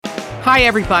Hi,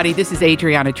 everybody. This is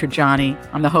Adriana Trajani.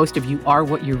 I'm the host of You Are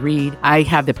What You Read. I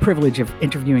have the privilege of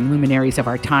interviewing luminaries of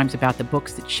our times about the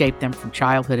books that shaped them from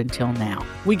childhood until now.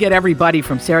 We get everybody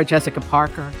from Sarah Jessica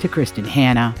Parker to Kristen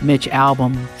Hanna, Mitch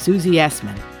Albom, Susie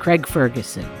Essman, Craig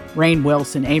Ferguson, Rainn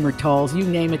Wilson, Amor Tolls, you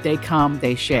name it, they come,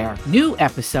 they share. New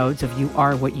episodes of You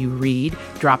Are What You Read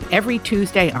drop every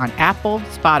Tuesday on Apple,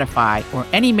 Spotify, or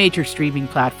any major streaming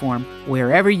platform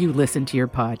wherever you listen to your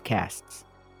podcasts.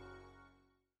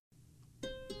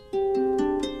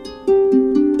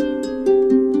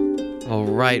 All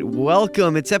right,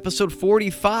 welcome. It's episode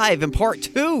 45 and part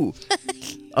 2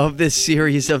 of this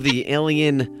series of the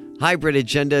Alien Hybrid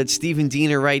Agenda. It's Stephen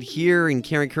Diener right here and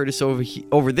Karen Curtis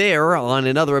over there on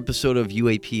another episode of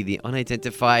UAP, the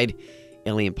Unidentified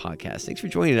Alien Podcast. Thanks for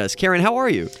joining us. Karen, how are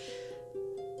you?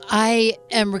 I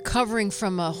am recovering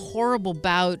from a horrible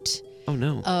bout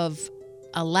of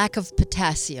a lack of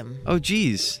potassium. Oh,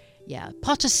 geez. Yeah,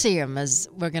 potassium, as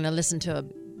we're going to listen to a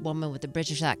woman with a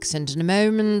British accent in a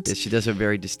moment. Yes, she does have a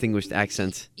very distinguished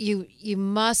accent. You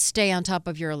must stay on top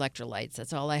of your electrolytes.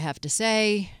 That's all I have to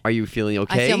say. Are you feeling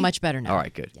okay? I feel much better now. All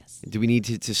right, good. Yes. Do we need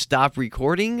to stop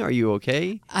recording? Are you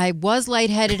okay? I was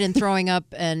lightheaded and throwing up,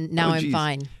 and now I'm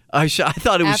fine. I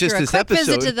thought it was just this episode.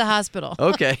 After a quick visit to the hospital.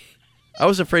 Okay. I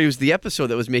was afraid it was the episode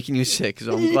that was making you sick,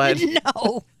 so I'm glad.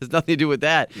 No. There's nothing to do with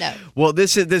that. No. Well,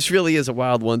 this really is a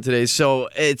wild one today, so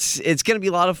it's going to be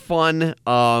a lot of fun.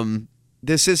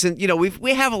 This isn't,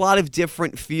 we have a lot of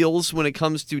different feels when it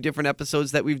comes to different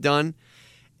episodes that we've done.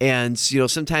 And,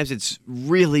 sometimes it's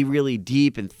really, really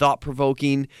deep and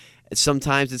thought-provoking.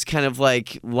 Sometimes it's kind of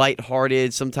like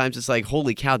lighthearted. Sometimes it's like,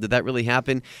 holy cow, did that really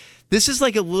happen? This is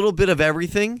like a little bit of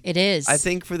everything. It is. I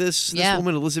think for this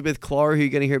woman, Elizabeth Clark, who you're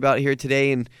going to hear about here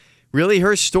today. And really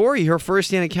her story, her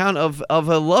first-hand account of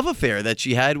a love affair that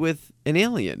she had with an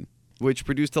alien, which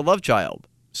produced a love child.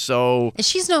 So. And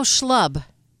she's no schlub.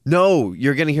 No,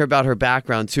 you're going to hear about her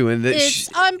background, too. And it's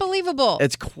unbelievable.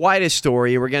 It's quite a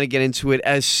story. We're going to get into it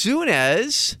as soon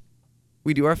as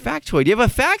we do our factoid. You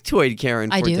have a factoid, Karen,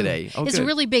 for today. It's a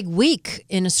really big week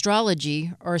in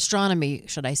astrology, or astronomy,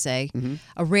 should I say. Mm-hmm.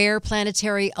 A rare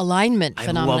planetary alignment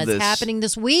phenomenon is happening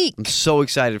this week. I'm so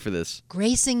excited for this.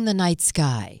 Gracing the night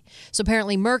sky. So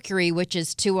apparently Mercury, which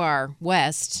is to our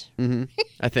west. Mm-hmm.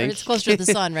 I think. It's closer to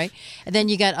the sun, right? And then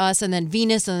you got us, and then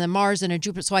Venus, and then Mars, and then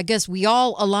Jupiter. So I guess we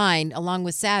all align, along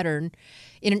with Saturn,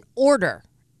 in an order.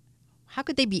 How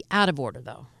could they be out of order,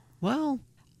 though? Well.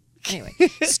 Anyway,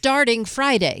 starting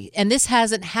Friday. And this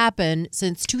hasn't happened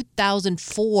since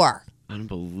 2004.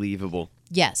 Unbelievable.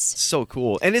 Yes. So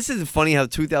cool. And isn't it funny how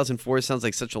 2004 sounds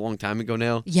like such a long time ago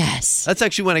now? Yes. That's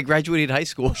actually when I graduated high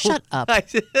school. Oh, shut up.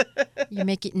 You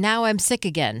make it. Now I'm sick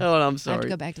again. Oh, I'm sorry. I have to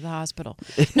go back to the hospital.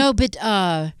 No, but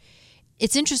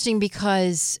it's interesting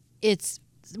because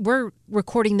we're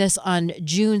recording this on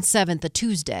June 7th, a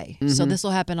Tuesday. Mm-hmm. So this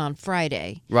will happen on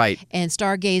Friday. Right. And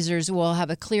stargazers will have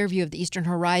a clear view of the eastern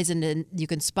horizon, and you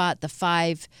can spot the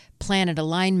 5-planet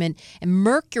alignment. And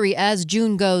Mercury, as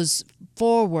June goes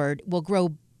forward, will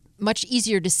grow much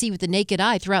easier to see with the naked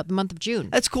eye throughout the month of June.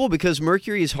 That's cool because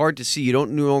Mercury is hard to see. You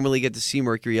don't normally get to see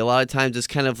Mercury. A lot of times it's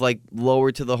kind of like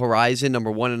lower to the horizon, number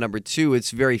one, and number two,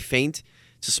 it's very faint.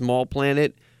 It's a small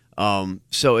planet.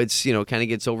 So it's, kind of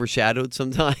gets overshadowed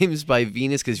sometimes by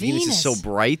Venus because Venus is so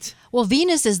bright. Well,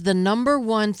 Venus is the number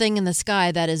one thing in the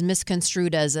sky that is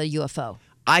misconstrued as a UFO.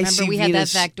 Remember, we had that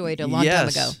factoid a long time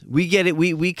ago. We get it.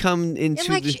 We come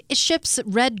into it ships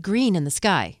red-green in the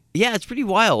sky. Yeah, it's pretty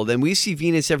wild. And we see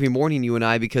Venus every morning, you and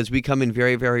I, because we come in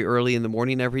very, very early in the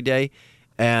morning every day.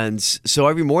 And so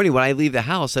every morning when I leave the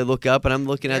house, I look up and I'm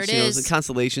looking at the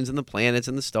constellations and the planets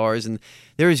and the stars, and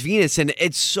there is Venus, and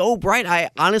it's so bright.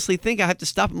 I honestly think I have to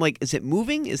stop. I'm like, is it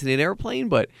moving? Is it an airplane?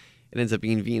 But it ends up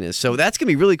being Venus. So that's going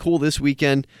to be really cool this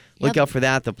weekend. Look out for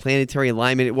that. The planetary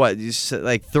alignment, just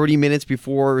like 30 minutes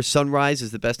before sunrise is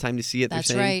the best time to see it, they're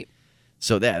saying. That's right.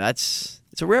 So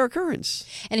it's a rare occurrence.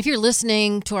 And if you're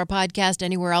listening to our podcast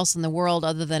anywhere else in the world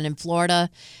other than in Florida,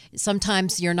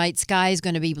 sometimes your night sky is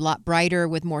going to be a lot brighter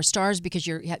with more stars because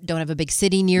you don't have a big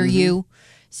city near you.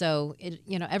 So,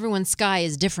 everyone's sky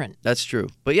is different. That's true.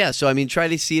 But yeah, so try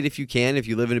to see it if you can. If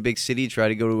you live in a big city, try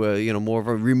to go to a, more of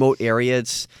a remote area.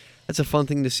 That's a fun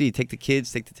thing to see. Take the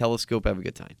kids, take the telescope, have a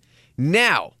good time.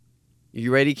 Now, are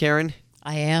you ready, Karen?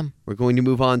 I am. We're going to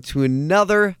move on to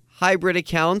another hybrid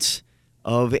account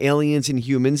of aliens and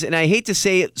humans. And I hate to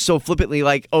say it so flippantly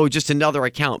like, just another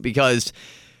account, because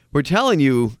we're telling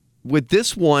you with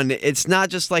this one, it's not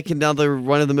just like another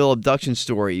run-of-the-mill abduction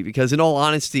story, because in all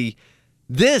honesty,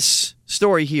 this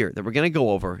story here that we're going to go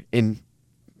over in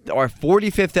our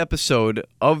 45th episode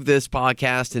of this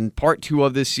podcast and part 2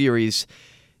 of this series,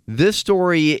 this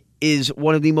story is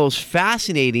one of the most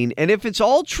fascinating, and if it's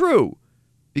all true,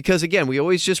 because again, we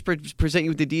always just present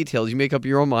you with the details. You make up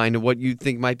your own mind of what you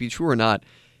think might be true or not.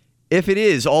 If it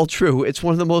is all true, it's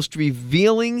one of the most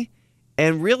revealing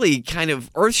and really kind of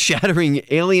earth-shattering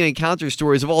alien encounter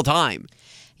stories of all time.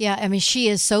 Yeah, I mean, she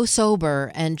is so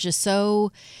sober and just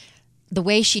so... The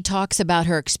way she talks about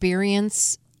her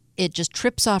experience, it just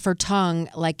trips off her tongue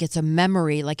like it's a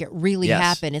memory, like it really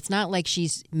happened. It's not like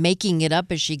she's making it up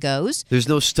as she goes. There's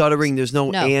no stuttering. There's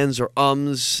no ands or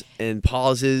ums and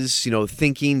pauses,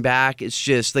 thinking back. It's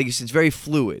just, like you said, it's very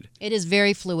fluid. It is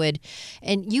very fluid.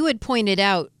 And you had pointed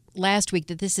out last week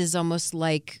that this is almost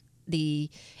like the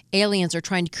aliens are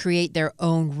trying to create their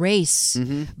own race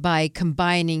by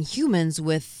combining humans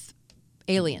with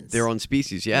aliens. Their own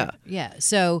species, yeah. Yeah.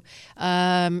 So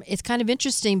it's kind of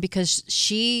interesting because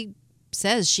she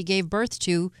says she gave birth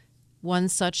to one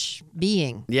such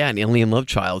being. Yeah, an alien love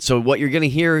child. So what you're going to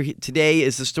hear today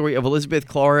is the story of Elizabeth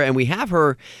Clara, and we have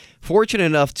her fortunate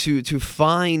enough to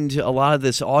find a lot of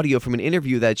this audio from an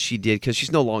interview that she did, because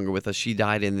she's no longer with us. She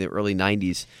died in the early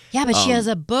 90s. Yeah, but she has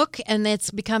a book, and it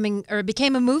became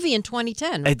a movie in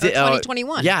 2010 or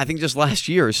 2021. Yeah, I think just last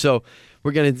year. So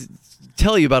we're going to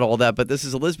tell you about all that, but this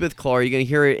is Elizabeth Clara. You're going to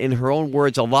hear it in her own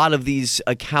words, a lot of these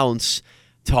accounts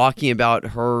talking about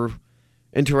her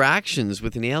interactions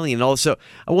with an alien. Also,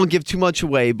 I won't give too much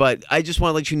away, but I just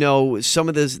want to let you know some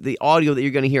of the audio that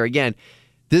you're going to hear. Again,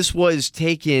 this was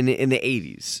taken in the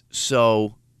 80s,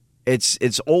 so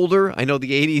it's older. I know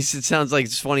the 80s, it sounds like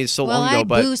it's funny, it's so long ago.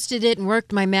 Well, I boosted it and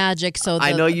worked my magic, so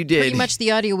I know you did. Pretty much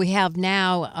the audio we have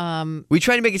now. We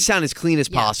try to make it sound as clean as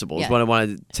possible is what I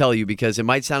want to tell you, because it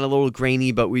might sound a little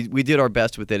grainy, but we did our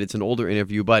best with it. It's an older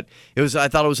interview, but I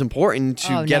thought it was important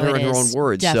to get her in her own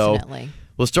words. Definitely. So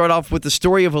we'll start off with the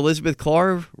story of Elizabeth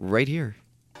Clara right here.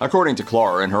 According to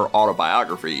Clara in her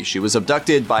autobiography, she was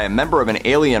abducted by a member of an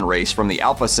alien race from the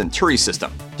Alpha Centauri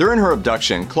system. During her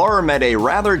abduction, Clara met a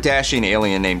rather dashing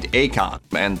alien named Akon,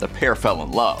 and the pair fell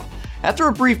in love. After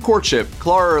a brief courtship,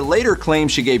 Clara later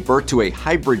claimed she gave birth to a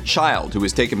hybrid child who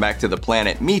was taken back to the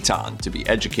planet Meton to be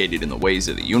educated in the ways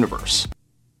of the universe.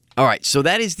 All right, so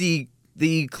that is the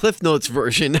Cliff Notes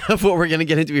version of what we're going to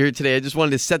get into here today. I just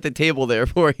wanted to set the table there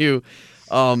for you.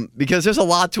 Because there's a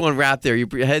lot to unwrap there.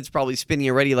 Your head's probably spinning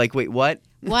already like, wait, what?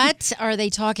 What are they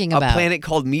talking about? A planet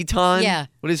called Meton? Yeah.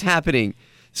 What is happening?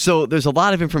 So there's a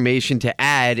lot of information to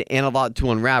add and a lot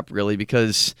to unwrap, really,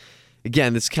 because,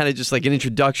 again, it's kind of just like an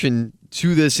introduction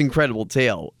to this incredible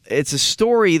tale. It's a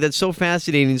story that's so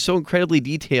fascinating, so incredibly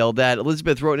detailed that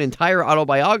Elizabeth wrote an entire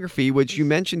autobiography, which you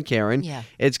mentioned, Karen. Yeah.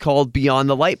 It's called Beyond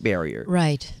the Light Barrier.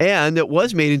 Right. And it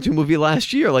was made into a movie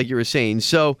last year, like you were saying.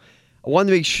 So I want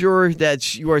to make sure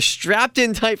that you are strapped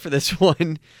in tight for this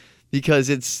one, because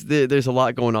there's a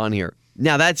lot going on here.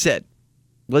 Now, that said,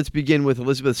 let's begin with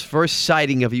Elizabeth's first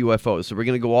sighting of a UFO. So we're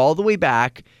going to go all the way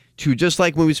back to just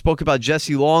like when we spoke about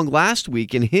Jesse Long last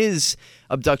week and his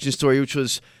abduction story, which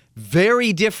was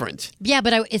very different. Yeah,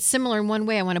 but it's similar in one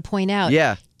way I want to point out.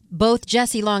 Yeah. Both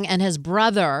Jesse Long and his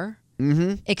brother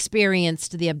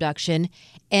experienced the abduction.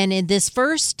 And in this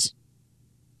first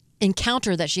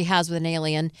encounter that she has with an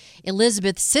alien,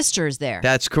 Elizabeth's sister is there.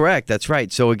 That's correct. That's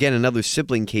right. So again, another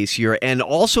sibling case here, and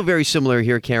also very similar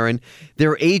here, Karen,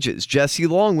 their ages. Jesse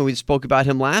Long, when we spoke about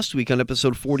him last week on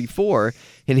episode 44,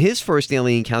 in his first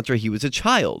alien encounter, he was a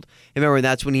child. And remember,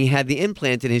 that's when he had the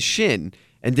implant in his shin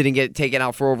and didn't get taken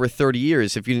out for over 30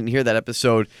 years. If you didn't hear that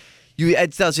episode, you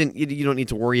don't need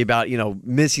to worry about,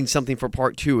 missing something for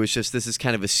part 2. It's just this is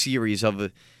kind of a series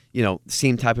of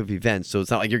same type of events. So it's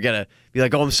not like you're going to be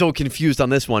like, oh, I'm so confused on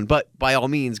this one. But by all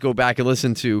means, go back and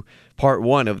listen to part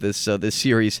 1 of this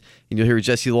series, and you'll hear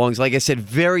Jesse Long's, like I said,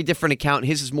 very different account.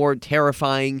 His is more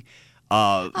terrifying,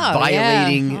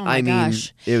 violating. Yeah. Oh my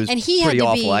gosh. It was and pretty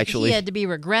awful, actually. He had to be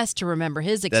regressed to remember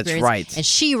his experience. That's right. And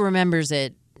she remembers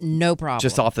it. No problem.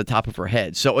 Just off the top of her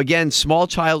head. So again, small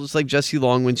child just like Jesse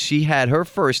Long when she had her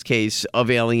first case of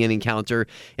alien encounter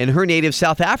in her native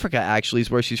South Africa, actually,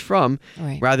 is where she's from,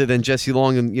 rather than Jesse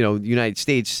Long in, the United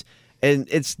States. And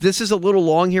this is a little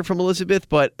long here from Elizabeth,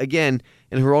 but again,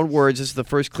 in her own words, this is the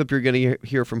first clip you're going to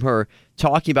hear from her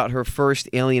talking about her first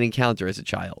alien encounter as a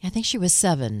child. I think she was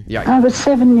 7. Yeah. I was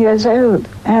 7 years old,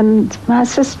 and my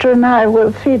sister and I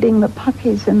were feeding the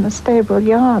puppies in the stable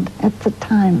yard at the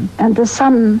time. And the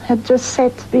sun had just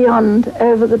set beyond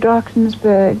over the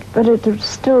Drakensberg, but it was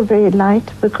still very light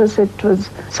because it was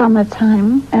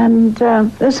summertime. And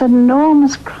this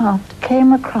enormous craft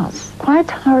came across,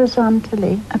 quite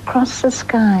horizontally, across the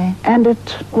sky. And it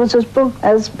was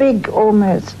as big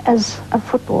almost as a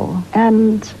football.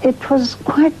 And it was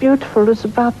quite beautiful. It was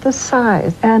about this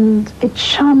size. And it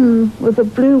shone with a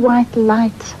blue-white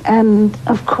light. And,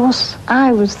 of course,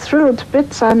 I was thrilled to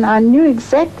bits. And I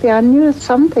knew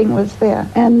something was there.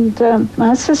 And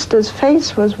my sister's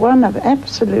face was one of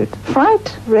absolute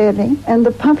fright, really. And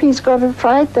the puppies got a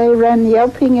fright. They ran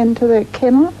yelping into their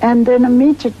kennel. And then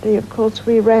immediately, of course,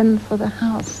 we ran for the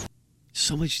house.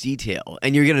 So much detail.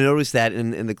 And you're going to notice that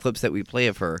in the clips that we play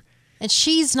of her. And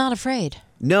she's not afraid.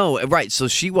 No, right. So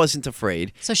she wasn't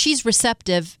afraid. So she's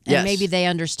receptive, and maybe they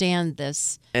understand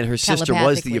this. And her sister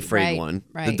was the afraid one.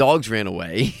 Right. The dogs ran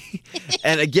away.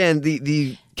 And again,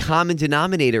 the common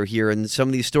denominator here in some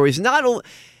of these stories, not only...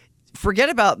 Forget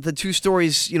about the two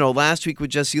stories, last week with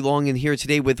Jesse Long and here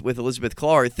today with Elizabeth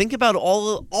Clark. Think about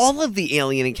all of the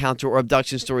alien encounter or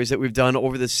abduction stories that we've done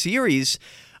over the series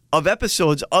of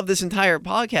episodes of this entire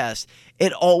podcast.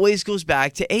 It always goes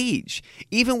back to age.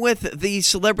 Even with the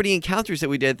celebrity encounters that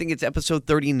we did, I think it's episode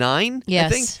 39, yes. I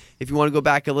think, if you want to go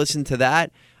back and listen to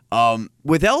that.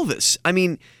 With Elvis, I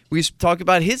mean, we talk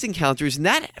about his encounters, and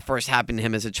that first happened to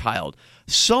him as a child.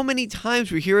 So many times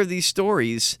we hear of these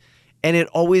stories, and it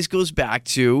always goes back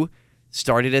to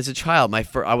started as a child.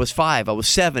 I was 5, I was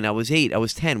 7, I was 8, I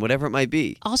was 10, whatever it might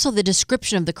be. Also, the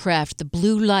description of the craft, the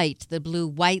blue light, the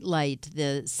blue-white light,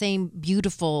 the same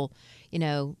beautiful,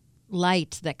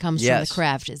 light that comes from the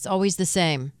craft. It's always the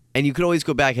same. And you can always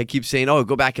go back. I keep saying,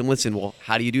 go back and listen. Well,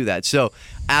 how do you do that? So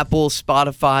Apple,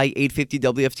 Spotify,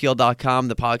 850WFTL.com.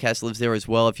 The podcast lives there as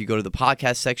well. If you go to the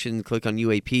podcast section and click on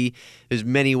UAP, there's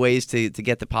many ways to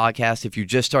get the podcast. If you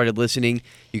just started listening,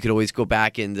 you could always go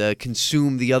back and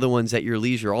consume the other ones at your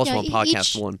leisure. Also on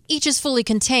Podcast One. Each is fully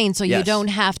contained, so you don't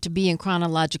have to be in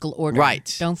chronological order.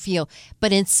 Right. Don't feel.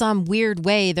 But in some weird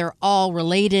way, they're all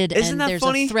related. Isn't that there's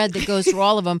funny? a thread that goes through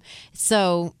all of them.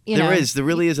 So, There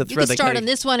really is a thread. You can start on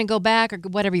this one and go back or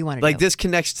whatever you want to do. Like this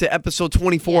connects to episode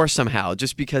 24 somehow,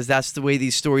 just because that's the way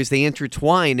these stories, they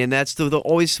intertwine. And that's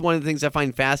always one of the things I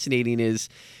find fascinating is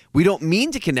we don't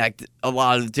mean to connect a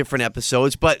lot of different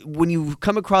episodes, but when you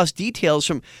come across details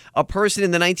from a person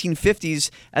in the 1950s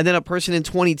and then a person in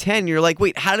 2010, you're like,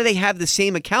 wait, how do they have the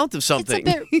same account of something?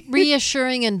 It's a bit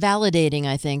reassuring and validating,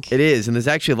 I think. It is, and there's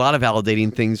actually a lot of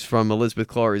validating things from Elizabeth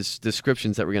Clark's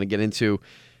descriptions that we're going to get into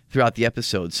throughout the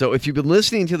episode. So if you've been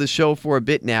listening to the show for a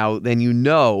bit now, then you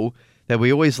know that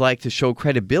we always like to show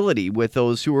credibility with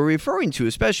those who we're referring to,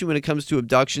 especially when it comes to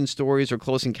abduction stories or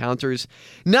close encounters.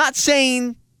 Not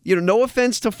saying, no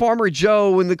offense to Farmer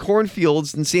Joe in the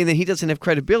cornfields and saying that he doesn't have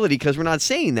credibility, because we're not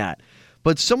saying that.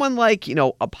 But someone like,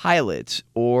 a pilot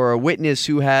or a witness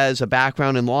who has a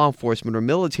background in law enforcement or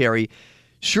military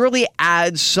surely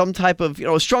adds some type of,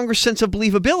 a stronger sense of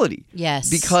believability. Yes.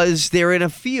 Because they're in a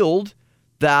field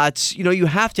that, you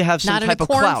have to have some type of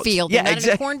clout. Not in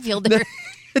a cornfield. They're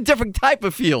a different type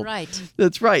of field. Right.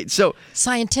 That's right. So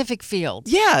scientific field.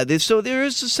 Yeah. So there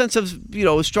is a sense of,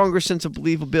 a stronger sense of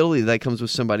believability that comes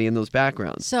with somebody in those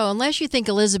backgrounds. So unless you think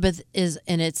Elizabeth is,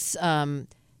 and it's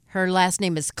her last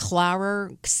name is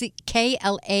Klarer,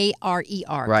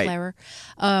 Klarer. Right.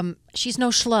 Klarer. She's no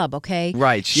schlub, okay?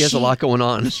 Right. She has a lot going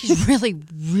on. She's really,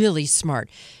 really smart.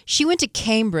 She went to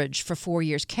Cambridge for 4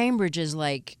 years. Cambridge is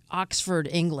like Oxford,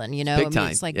 England, Big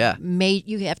time. It's like yeah.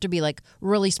 You have to be like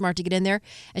really smart to get in there.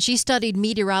 And she studied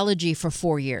meteorology for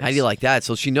 4 years. How do you like that?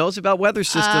 So she knows about weather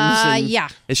systems. Yeah.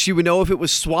 And she would know if it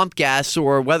was swamp gas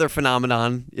or a weather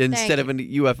phenomenon instead of a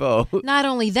UFO. Not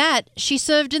only that, she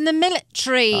served in the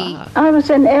military. I was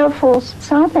in Air Force,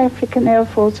 South African Air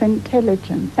Force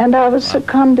intelligence, and I was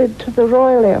seconded to the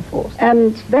Royal Air Force.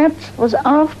 And that was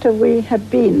after we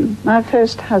had been, my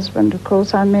first husband, of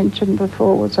course, I mentioned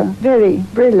before, was a very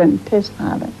brilliant test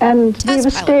pilot. And we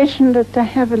were stationed at de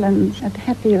Havilland's at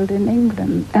Hatfield in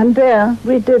England. And there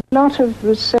we did a lot of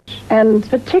research, and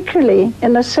particularly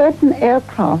in a certain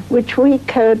aircraft, which we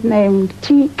codenamed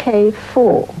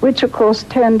TK4, which of course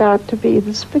turned out to be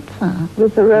the Spitfire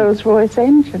with the Rolls-Royce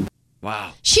engine.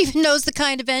 Wow. She even knows the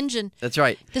kind of engine. That's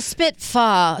right. The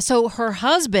Spitfire. So her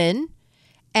husband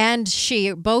and she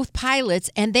are both pilots,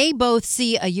 and they both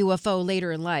see a UFO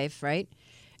later in life, right?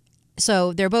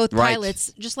 So they're both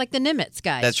pilots, just like the Nimitz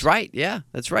guys. That's right. Yeah,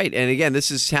 that's right. And again, this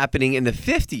is happening in the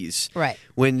 50s. Right.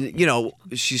 When,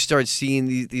 she starts seeing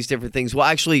these different things. Well,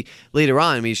 actually, later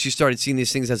on, she started seeing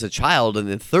these things as a child in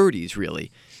the 30s,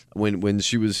 really. When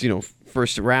she was,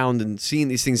 first around and seeing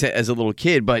these things as a little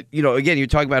kid. But, again, you're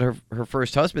talking about her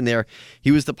first husband there.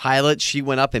 He was the pilot. She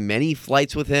went up in many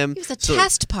flights with him. He was a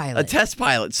test pilot. A test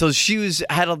pilot. So she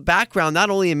had a background not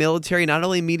only in military, not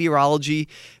only in meteorology,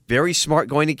 very smart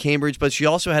going to Cambridge, but she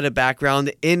also had a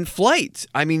background in flight.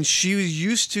 I mean, she was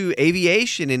used to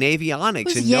aviation and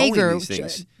avionics and knowing these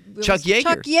things. Chuck Yeager.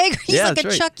 Chuck Yeager. He's like a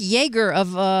right. Chuck Yeager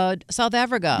of South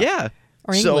Africa. Yeah.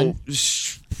 Or England.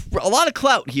 So a lot of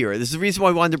clout here. This is the reason why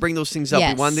we wanted to bring those things up.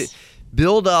 Yes. We wanted to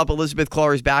build up Elizabeth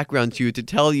Clarer's background to you to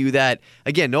tell you that,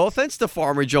 again, no offense to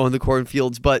Farmer Joe in the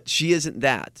cornfields, but she isn't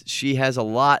that. She has a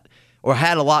lot or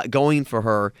had a lot going for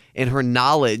her in her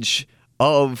knowledge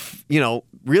of,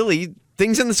 really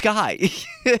things in the sky.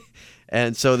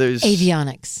 And so there's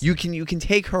avionics. You can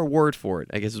take her word for it,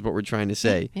 I guess is what we're trying to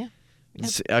say. Yeah.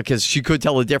 Because she could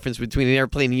tell the difference between an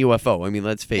airplane and a UFO. I mean,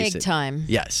 let's face it. Big time.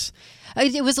 Yes.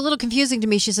 It was a little confusing to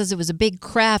me. She says it was a big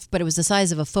craft, but it was the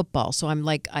size of a football. So I'm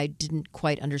like, I didn't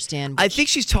quite understand. I think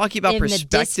she's talking about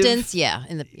perspective. In the distance, yeah.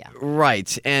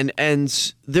 Right.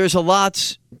 And there's a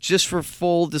lot, just for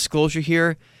full disclosure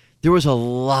here, there was a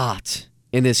lot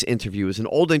in this interview. It was an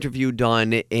old interview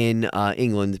done in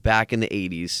England back in the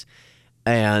 80s.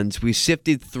 And we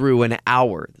sifted through an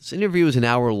hour. This interview was an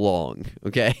hour long,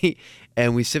 okay?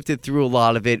 And we sifted through a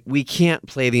lot of it. We can't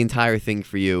play the entire thing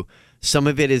for you. Some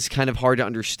of it is kind of hard to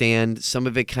understand. Some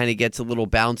of it kind of gets a little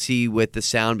bouncy with the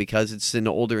sound because it's an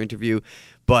older interview.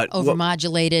 But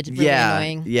overmodulated, really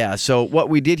annoying. Yeah, so what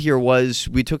we did here was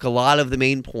we took a lot of the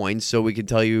main points so we could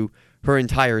tell you her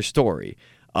entire story.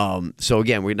 So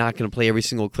again, we're not going to play every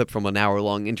single clip from an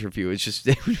hour-long interview. It's just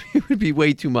it would be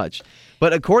way too much.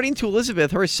 But according to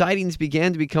Elizabeth, her sightings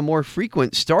began to become more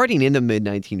frequent starting in the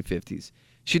mid-1950s.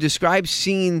 She describes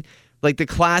seeing like the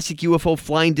classic UFO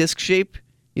flying disc shape,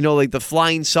 like the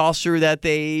flying saucer that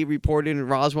they reported in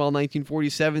Roswell in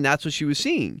 1947. That's what she was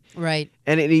seeing. Right.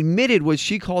 And it emitted what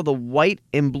she called the white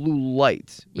and blue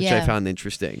light, which I found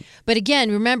interesting. But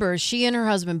again, remember, she and her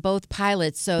husband, both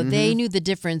pilots, so they knew the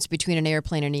difference between an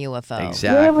airplane and a UFO.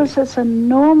 Exactly. There was this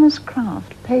enormous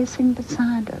craft pacing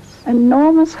beside us.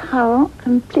 Enormous hull,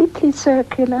 completely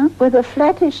circular, with a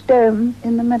flattish dome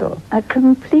in the middle. A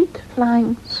complete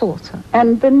flying saucer.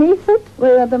 And beneath it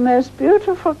were the most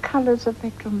beautiful colors of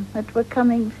spectrum that were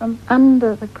coming from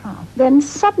under the craft. Then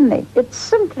suddenly, it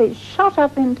simply shot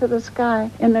up into the sky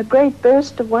in a great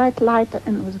burst of white light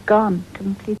and was gone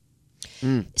completely.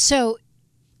 So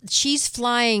she's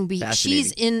flying,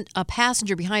 she's in a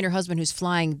passenger behind her husband who's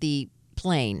flying the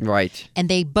plane. Right. And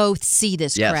they both see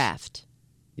this craft.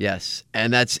 Yes.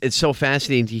 And it's so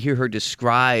fascinating to hear her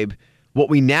describe what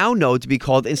we now know to be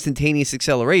called instantaneous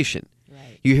acceleration.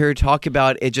 Right. You hear her talk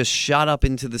about it just shot up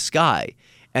into the sky.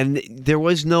 And there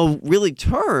was no really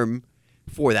term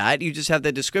for that. You just have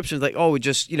the descriptions like, it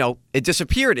just, it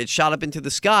disappeared. It shot up into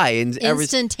the sky. And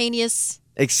instantaneous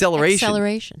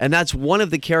acceleration. And that's one of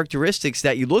the characteristics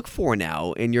that you look for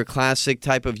now in your classic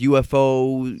type of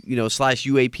UFO, slash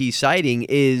UAP sighting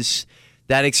is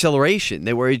that acceleration.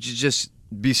 Where you just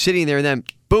be sitting there and then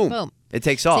boom. It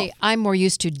takes off. See, I'm more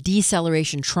used to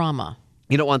deceleration trauma.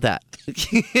 You don't want that.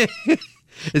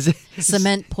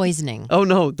 Cement poisoning. Oh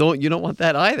no, you don't want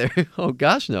that either. Oh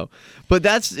gosh, no.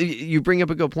 But you bring up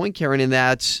a good point, Karen, in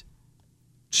that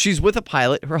she's with a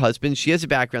pilot, her husband. She has a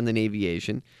background in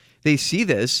aviation. They see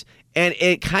this, and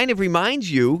it kind of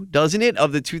reminds you, doesn't it,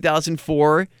 of the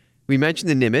 2004? We mentioned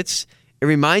the Nimitz. It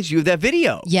reminds you of that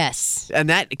video. Yes.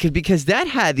 And because that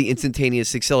had the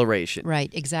instantaneous acceleration.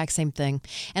 Right, exact same thing.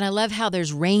 And I love how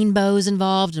there's rainbows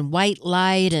involved and white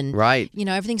light and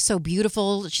everything's so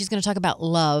beautiful. She's going to talk about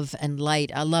love and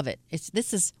light. I love it.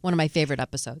 This is one of my favorite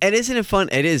episodes. And isn't it fun?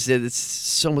 It is. It's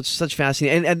such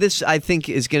fascinating. And this, I think,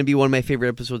 is going to be one of my favorite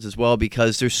episodes as well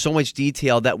because there's so much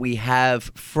detail that we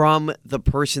have from the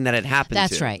person that it happened to.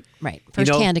 That's right. Right.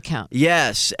 First-hand account.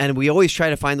 Yes. And we always try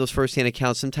to find those first-hand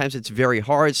accounts. Sometimes it's very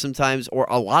hard. Sometimes, or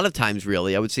a lot of times,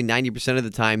 really, I would say 90% of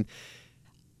the time,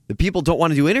 the people don't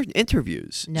want to do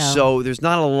interviews. No. So there's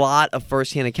not a lot of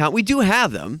first-hand account. We do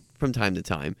have them from time to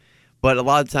time, but a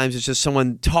lot of times it's just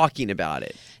someone talking about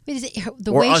it.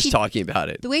 Talking about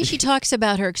it. The way she talks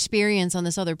about her experience on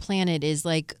this other planet is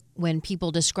like when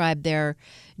people describe their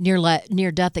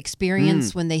near-death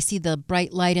experience when they see the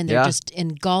bright light and they're just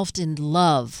engulfed in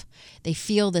love. They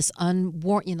feel this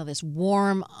this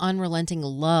warm, unrelenting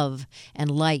love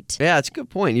and light. Yeah, it's a good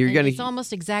point. It's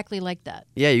almost exactly like that.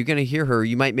 Yeah, you're going to hear her.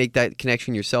 You might make that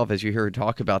connection yourself as you hear her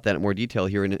talk about that in more detail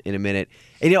here in a minute.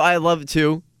 And I love it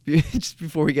too. Just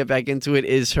before we get back into it,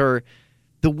 is her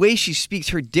the way she speaks,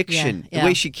 her diction, Yeah. the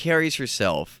way she carries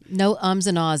herself. No ums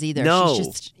and ahs either. No. She's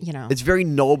just, It's very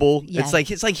noble. Yeah. It's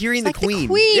like hearing It's the like Queen. the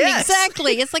Queen, Yes.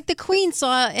 exactly. It's like the Queen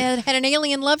had an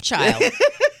alien love child.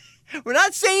 We're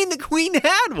not saying the Queen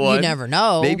had one. You never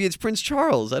know. Maybe it's Prince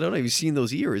Charles. I don't know. You've seen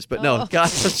those ears, but no. God, I'm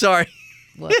sorry.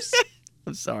 Whoops.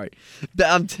 I'm sorry.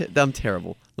 I'm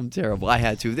terrible. I'm terrible. I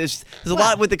had to. There's a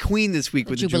lot with the Queen this week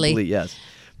with the Jubilee. Yes.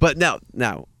 But now,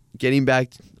 getting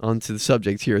back onto the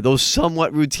subject here, those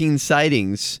somewhat routine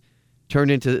sightings turned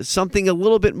into something a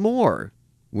little bit more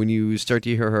when you start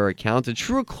to hear her account, a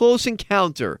true close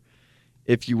encounter,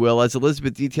 if you will, as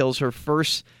Elizabeth details her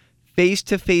first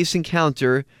face-to-face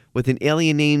encounter with an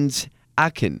alien named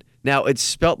Akin. Now, it's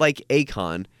spelt like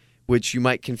Akon, which you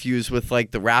might confuse with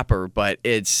like the rapper, but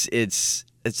it's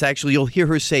actually, you'll hear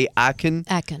her say Akin.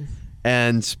 Akin.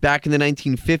 And back in the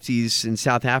 1950s in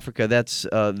South Africa, that's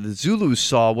the Zulus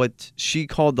saw what she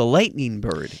called the lightning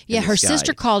bird. Yeah, her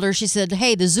sister called her. She said,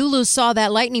 hey, the Zulus saw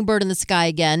that lightning bird in the sky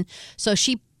again. So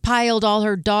she piled all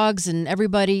her dogs and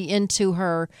everybody into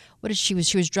her. She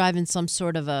was driving some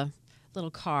sort of a little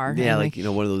car. Yeah, anyway.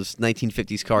 like, one of those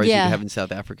 1950s cars you have in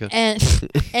South Africa.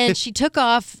 And she took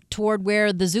off toward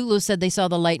where the Zulus said they saw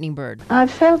the lightning bird. I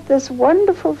felt this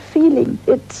wonderful feeling.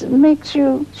 It makes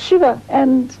you shiver,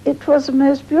 and it was the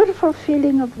most beautiful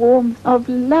feeling of warmth, of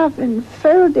love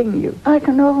enfolding you. I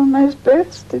can almost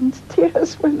burst into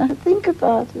tears when I think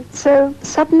about it. So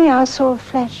suddenly I saw a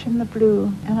flash in the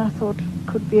blue, and I thought it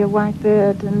could be a white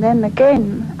bird. And then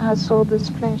again I saw this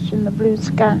flash in the blue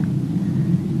sky.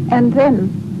 And then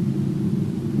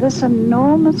this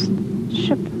enormous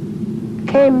ship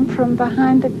came from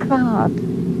behind a cloud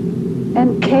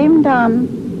and came down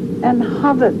and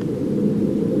hovered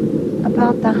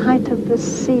about the height of the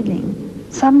ceiling,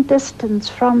 some distance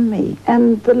from me,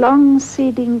 and the long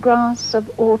seeding grass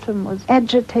of autumn was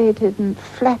agitated and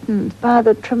flattened by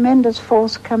the tremendous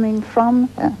force coming from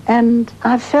her. And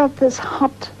I felt this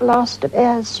hot blast of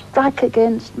air strike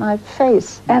against my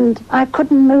face, and I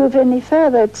couldn't move any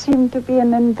further. It seemed to be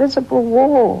an invisible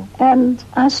wall. And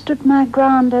I stood my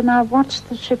ground and I watched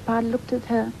the ship. I looked at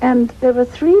her, and there were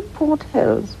 3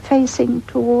 portholes facing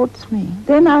towards me.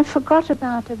 Then I forgot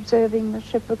about observing the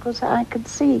ship because I could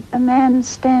see a man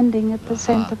standing at the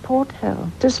center porthole.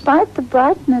 Despite the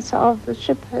brightness of the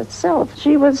ship herself,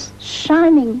 she was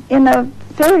shining in a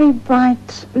very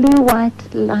bright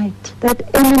blue-white light that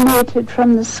emanated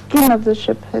from the skin of the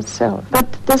ship herself.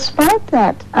 But despite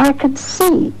that, I could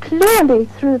see clearly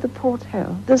through the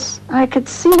porthole. I could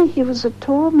see he was a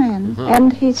tall man,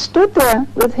 and he stood there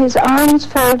with his arms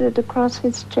folded across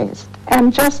his chest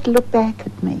and just looked back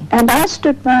at me. And I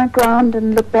stood my ground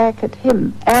and looked back at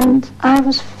him, and I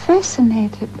was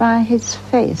fascinated by his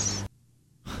face.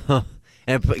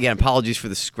 And again, apologies for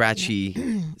the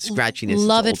scratchiness.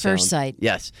 Love at first sight.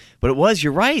 Yes. But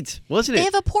you're right, wasn't it? They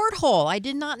have a porthole. I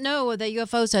did not know that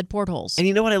UFOs had portholes. And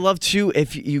you know what I love too?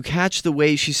 If you catch the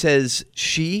way she says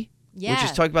she, which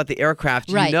is talking about the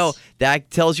aircraft, right. You know,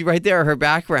 that tells you right there her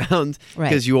background.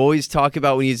 Because you always talk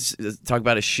about, when you talk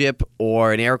about a ship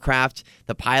or an aircraft,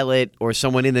 the pilot or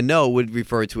someone in the know would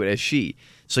refer to it as she.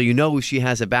 So you know she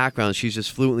has a background. She's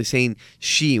just fluently saying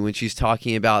she when she's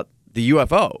talking about the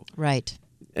UFO. Right.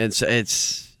 And so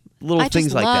it's little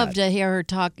things like that. I just love to hear her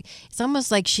talk. It's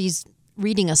almost like she's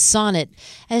reading a sonnet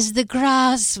as the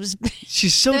grass was.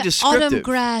 She's so the descriptive. Autumn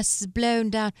grass is blown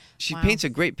down. She paints a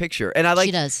great picture, and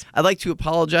she does. I'd like to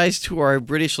apologize to our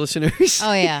British listeners.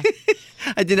 Oh yeah.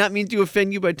 I did not mean to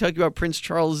offend you by talking about Prince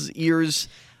Charles' ears.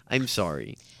 I'm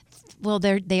sorry. Well,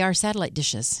 they are satellite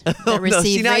dishes that no, receive.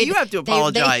 See, now you have to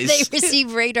apologize. They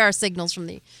receive radar signals from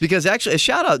the. Because actually, a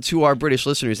shout out to our British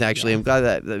listeners. Actually, I'm glad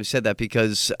that we said that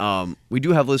because we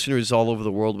do have listeners all over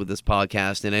the world with this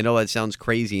podcast, and I know that sounds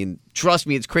crazy, and trust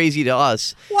me, it's crazy to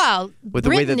us. Well, with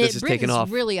the way that this is taken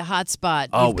off. Really a hot spot.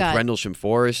 Oh, with Rendlesham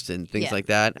Forest and things like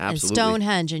that. Absolutely. And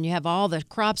Stonehenge, and you have all the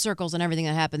crop circles and everything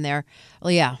that happened there.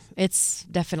 Well, yeah, it's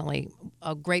definitely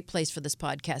a great place for this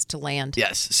podcast to land.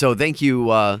 Yes. So thank you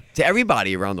to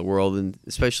everybody around the world, and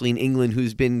especially in England,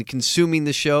 who's been consuming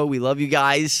the show. We love you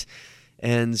guys.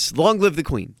 And long live the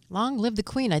Queen. Long live the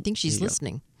Queen. I think she's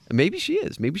listening. Maybe she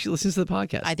is. Maybe she listens to the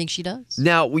podcast. I think she does.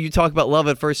 Now, when you talk about love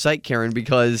at first sight, Karen,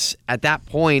 because at that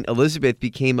point, Elizabeth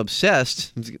became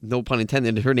obsessed. No pun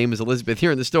intended. Her name is Elizabeth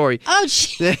here in the story. Oh,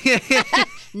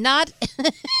 not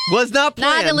was not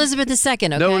planned. Not Elizabeth II. Okay?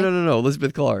 No.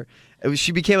 Elizabeth Clark.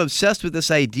 She became obsessed with this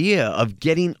idea of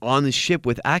getting on the ship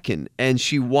with Akin, and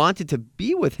she wanted to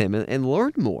be with him and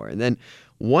learn more. And then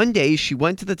one day, she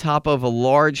went to the top of a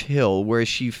large hill where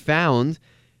she found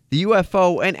the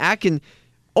UFO and Akin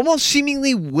almost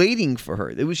seemingly waiting for her.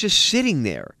 It was just sitting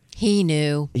there. He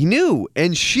knew. He knew,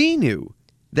 and she knew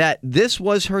that this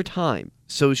was her time.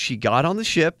 So she got on the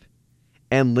ship,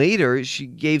 and later she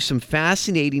gave some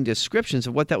fascinating descriptions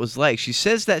of what that was like. She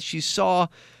says that she saw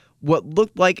what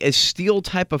looked like a steel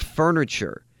type of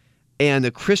furniture and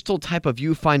a crystal type of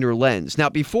viewfinder lens. Now,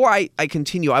 before I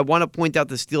continue, I want to point out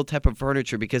the steel type of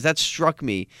furniture because that struck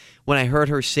me when I heard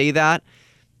her say that.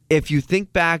 If you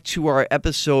think back to our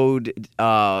episode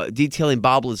detailing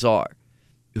Bob Lazar,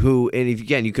 who, and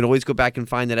again, you can always go back and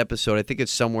find that episode. I think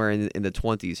it's somewhere in the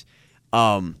 20s.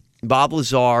 Bob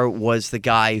Lazar was the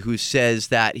guy who says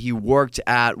that he worked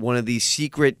at one of these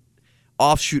secret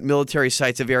offshoot military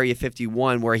sites of Area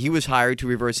 51 where he was hired to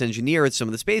reverse engineer some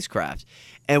of the spacecraft.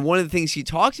 And one of the things he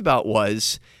talked about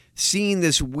was seeing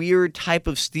this weird type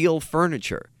of steel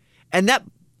furniture. And that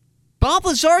Bob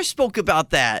Lazar spoke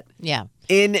about that. Yeah.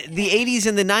 In the 80s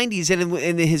and the 90s, and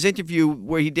in his interview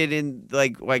where he did in,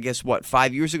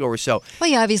 5 years ago or so. Well,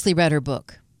 you obviously read her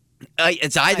book.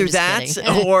 It's either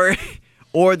that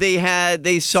or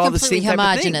they saw the same type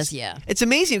of things. Yeah. It's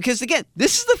amazing because, again,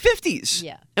 this is the 50s.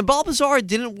 Yeah. And Bob Lazar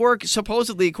didn't work,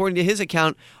 supposedly, according to his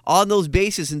account, on those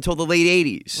bases until the late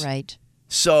 80s. Right.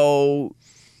 So,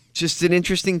 just an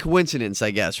interesting coincidence,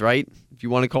 I guess, right? If you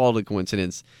want to call it a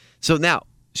coincidence. So now,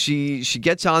 she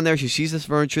gets on there, she sees this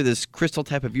furniture, this crystal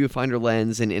type of viewfinder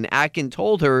lens, and Akin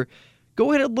told her,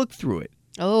 go ahead and look through it.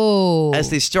 Oh. As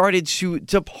they started to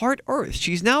depart Earth.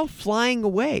 She's now flying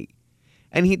away.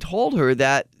 And he told her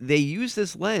that they use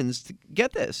this lens to,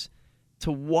 get this,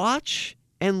 to watch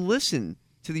and listen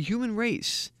to the human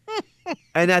race.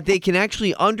 And that they can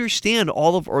actually understand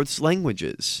all of Earth's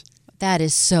languages. That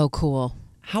is so cool.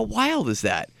 How wild is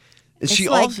that? It's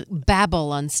like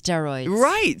Babel on steroids.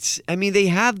 Right. I mean, they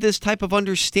have this type of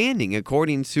understanding,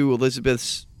 according to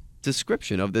Elizabeth's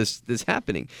description of this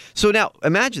happening. So now,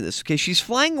 imagine this. Okay, she's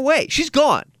flying away. She's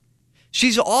gone.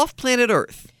 She's off planet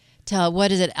Earth.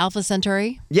 What is it, Alpha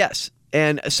Centauri? Yes.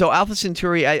 And so Alpha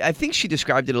Centauri, I think she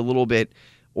described it a little bit,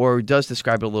 or does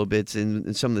describe it a little bit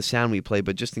in some of the sound we play,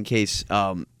 but just in case,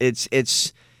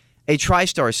 it's a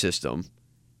tri-star system,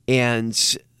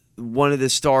 and one of the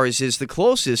stars is the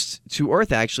closest to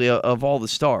Earth, actually, of all the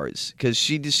stars, because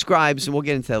she describes, and we'll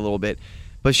get into that a little bit,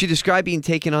 but she described being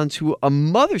taken onto a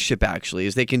mothership, actually,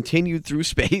 as they continued through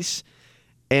space.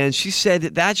 And she said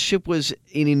that ship was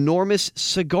an enormous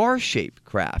cigar-shaped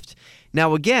craft.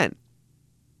 Now, again,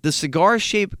 the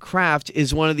cigar-shaped craft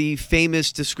is one of the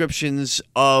famous descriptions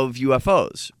of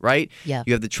UFOs, right? Yeah.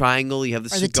 You have the triangle, you have the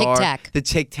cigar, the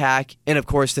tic-tac, and, of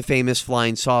course, the famous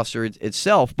flying saucer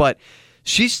itself. But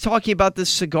she's talking about the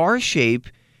cigar shape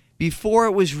before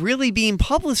it was really being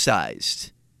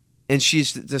publicized. And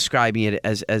she's describing it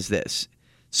as this.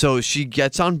 So she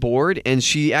gets on board, and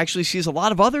she actually sees a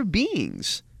lot of other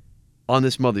beings on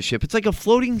this mothership. It's like a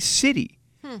floating city.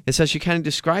 That's how she kind of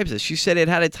describes it. She said it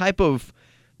had a type of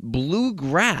blue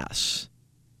grass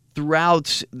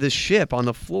throughout the ship on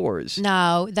the floors.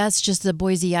 No, that's just the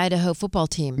Boise, Idaho football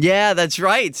team. Yeah, that's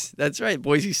right. That's right.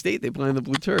 Boise State, they play on the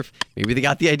blue turf. Maybe they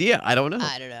got the idea. I don't know.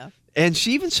 I don't know. And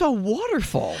she even saw a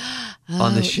waterfall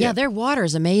on the ship. Yeah, their water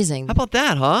is amazing. How about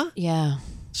that, huh? Yeah.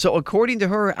 So according to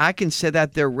her, Atkins said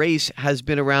that their race has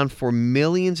been around for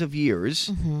millions of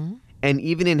years and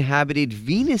even inhabited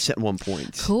Venus at one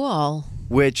point. Cool.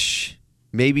 Which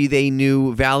maybe they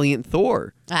knew Valiant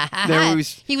Thor.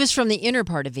 He was from the inner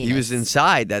part of Venus. He was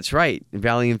inside, that's right.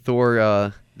 Valiant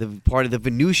Thor, the part of the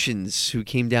Venusians who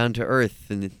came down to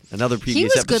Earth in another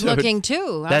previous episode. He was good looking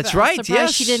too. That's I'm right, surprised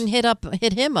yes. she didn't hit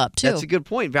him up too. That's a good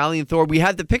point. Valiant Thor. We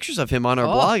had the pictures of him on our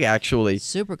blog, actually.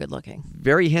 Super good looking.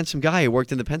 Very handsome guy who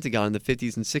worked in the Pentagon in the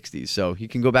 50s and 60s. So you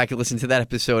can go back and listen to that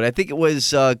episode. I think it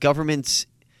was government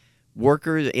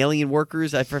workers, alien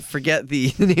workers. I forget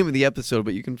the name of the episode,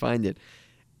 but you can find it.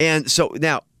 And so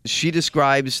now she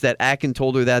describes that Akin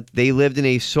told her that they lived in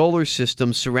a solar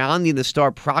system surrounding the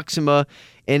star Proxima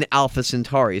and Alpha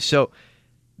Centauri. So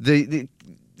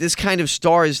this kind of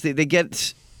stars, they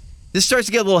get... This starts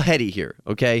to get a little heady here,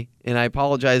 okay? And I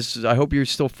apologize. I hope you're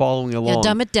still following along. Yeah,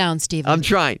 dumb it down, Stephen. I'm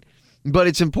trying. But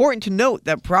it's important to note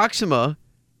that Proxima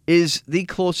is the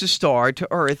closest star to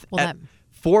Earth at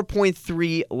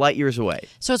 4.3 light years away.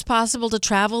 So it's possible to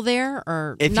travel there?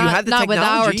 Or if not, you have the not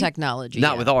technology, with our technology.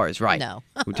 Not with ours, right. No.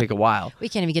 It would take a while. We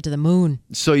can't even get to the moon.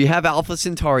 So you have Alpha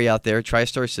Centauri out there,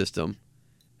 tri-star system.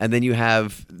 And then you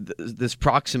have this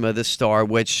Proxima, this star,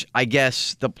 which I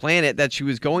guess the planet that she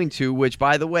was going to, which,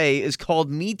 by the way, is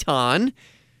called Meton,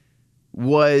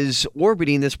 was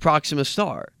orbiting this Proxima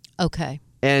star. Okay.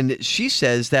 And she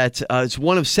says that it's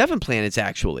one of 7 planets,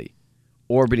 actually,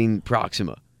 orbiting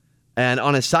Proxima. And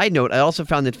on a side note, I also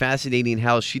found it fascinating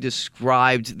how she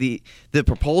described the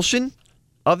propulsion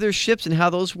of their ships and how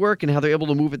those work and how they're able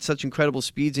to move at such incredible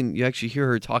speeds. And you actually hear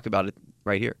her talk about it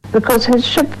right here. Because his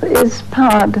ship is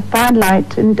powered by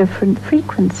light in different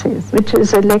frequencies, which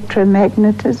is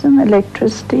electromagnetism,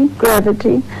 electricity,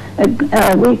 gravity.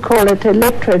 We call it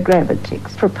electrogravity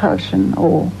propulsion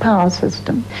or power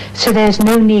system. So there's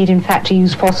no need, in fact, to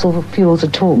use fossil fuels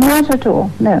at all? Not at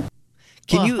all, no.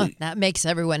 That makes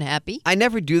everyone happy. I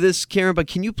never do this, Karen, but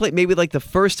can you play maybe like the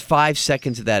first 5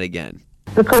 seconds of that again?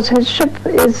 Because his ship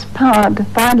is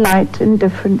powered by light in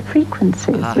different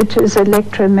frequencies, which is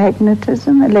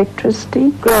electromagnetism,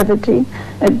 electricity, gravity.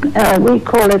 We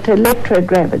call it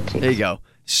electrogravity. There you go.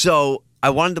 So I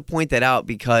wanted to point that out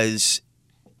because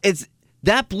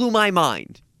that blew my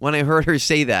mind when I heard her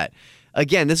say that.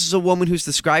 Again, this is a woman who's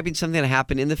describing something that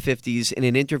happened in the 50s in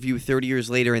an interview 30 years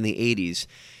later in the 80s,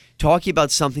 talking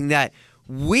about something that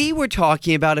we were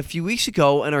talking about a few weeks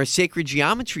ago in our Sacred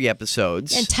Geometry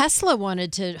episodes. And Tesla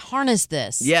wanted to harness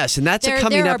this. Yes, and that's a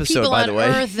coming episode, by the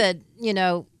way. There are people on Earth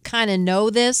that, kind of know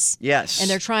this. Yes. And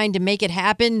they're trying to make it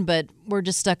happen, but we're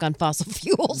just stuck on fossil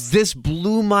fuels. This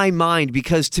blew my mind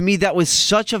because to me that was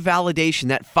such a validation.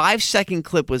 That 5-second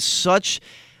clip was such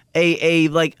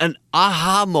an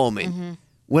aha moment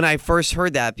when I first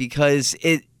heard that, because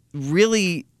it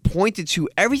really pointed to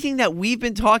everything that we've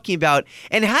been talking about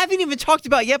and haven't even talked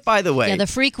about yet, by the way. Yeah, the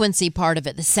frequency part of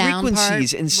it, the sound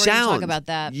frequencies part. And sound. We're talk about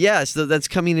that. Yes, that's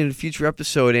coming in a future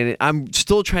episode, and I'm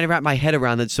still trying to wrap my head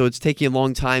around it, so it's taking a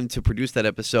long time to produce that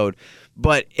episode.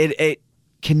 But it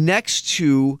connects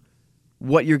to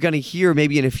what you're going to hear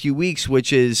maybe in a few weeks,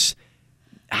 which is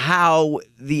how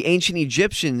the ancient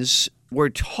Egyptians were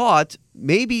taught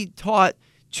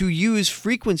to use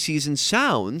frequencies and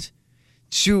sound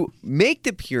to make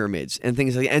the pyramids and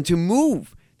things like that, and to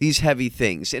move these heavy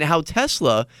things, and how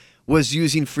Tesla was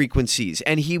using frequencies,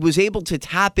 and he was able to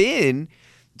tap in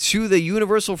to the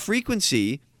universal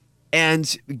frequency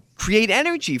and create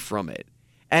energy from it,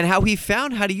 and how he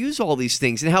found how to use all these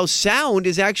things, and how sound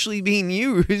is actually being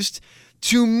used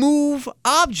to move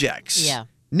objects. Yeah.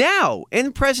 Now,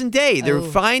 in present day, they're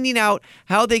finding out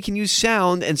how they can use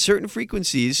sound and certain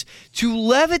frequencies to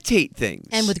levitate things.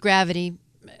 And with gravity,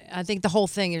 I think the whole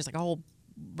thing is like a whole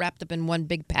wrapped up in one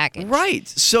big package. Right.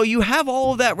 So you have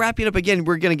all of that wrapping up. Again,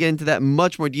 we're going to get into that in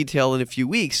much more detail in a few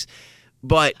weeks.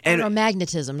 But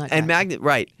magnetism, not gravity.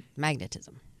 Right.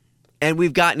 Magnetism. And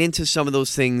we've gotten into some of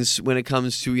those things when it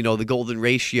comes to, the golden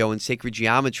ratio and sacred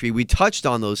geometry. We touched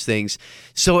on those things.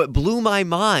 So it blew my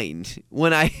mind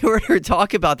when I heard her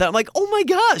talk about that. I'm like, oh my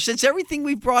gosh, that's everything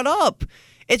we've brought up.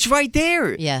 It's right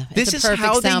there. Yeah. This is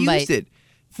how they used it.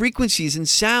 Frequencies and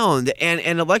sound and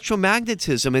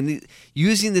electromagnetism and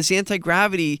using this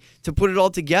anti-gravity to put it all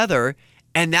together.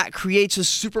 And that creates a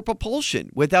super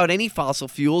propulsion without any fossil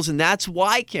fuels. And that's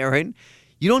why, Karen,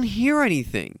 you don't hear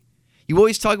anything. You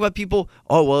always talk about people,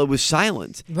 it was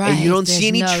silent. Right. And you don't see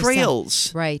any trails.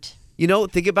 Sound. Right.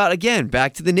 Think about, again,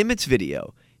 back to the Nimitz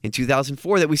video in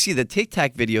 2004 that we see, the Tic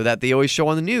Tac video that they always show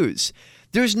on the news.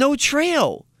 There's no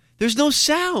trail. There's no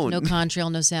sound. No contrail,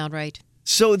 no sound, right.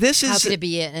 So this is... How could it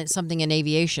be something in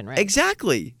aviation, right?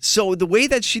 Exactly. So the way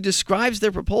that she describes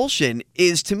their propulsion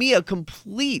is, to me, a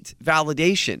complete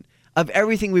validation of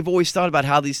everything we've always thought about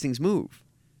how these things move.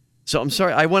 So I'm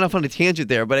sorry, I went off on a tangent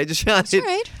there, but I just found it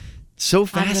right. so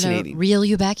fascinating. I'm going to reel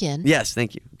you back in. Yes,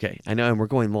 thank you. Okay, I know, and we're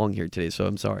going long here today, so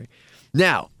I'm sorry.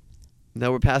 Now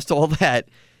we're past all that.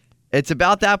 It's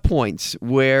about that point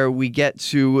where we get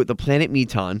to the planet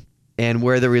Meton, and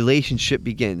where the relationship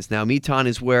begins. Now, Meton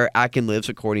is where Akin lives,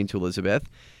 according to Elizabeth.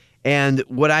 And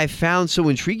what I found so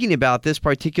intriguing about this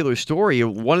particular story,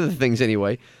 one of the things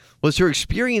anyway, was her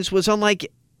experience was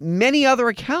unlike many other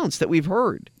accounts that we've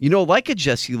heard. Like a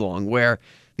Jesse Long, where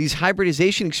these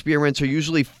hybridization experiments are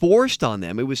usually forced on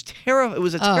them. It was It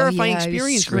was a terrifying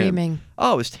experience for him.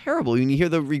 Oh, it was terrible. When you hear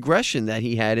the regression that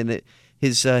he had in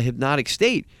his hypnotic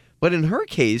state. But in her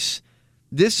case,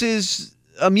 this is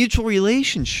a mutual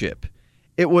relationship.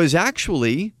 It was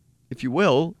actually, if you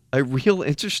will, a real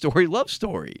interstellar love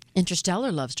story.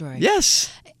 Interstellar love story.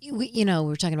 Yes. We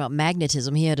were talking about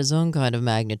magnetism. He had his own kind of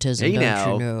magnetism, you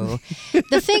know.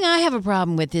 The thing I have a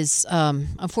problem with is,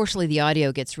 unfortunately, the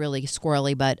audio gets really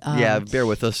squirrely, but... yeah, bear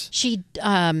with us. She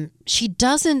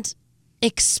doesn't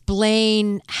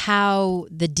explain how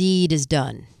the deed is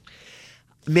done.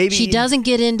 Maybe she doesn't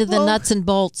get into the nuts and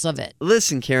bolts of it.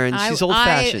 Listen, Karen, she's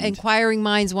old-fashioned. Inquiring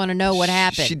minds want to know what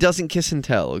happened. She doesn't kiss and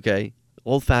tell, okay?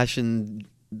 Old-fashioned,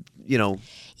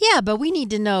 Yeah, but we need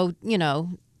to know,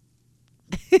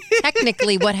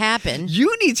 technically what happened.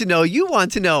 You need to know. You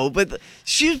want to know. But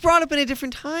she was brought up in a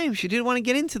different time. She didn't want to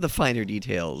get into the finer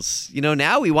details.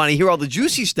 Now we want to hear all the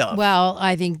juicy stuff. Well,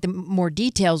 I think the more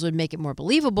details would make it more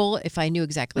believable if I knew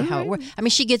exactly how it worked. I mean,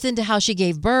 she gets into how she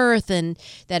gave birth and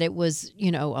that it was,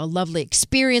 a lovely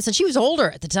experience. And she was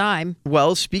older at the time.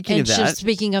 Well, speaking of that.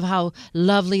 Speaking of how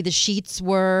lovely the sheets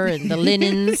were and the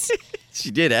linens. She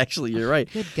did, actually. You're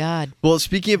right. Good God. Well,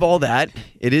 speaking of all that,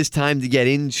 it is time to get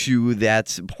into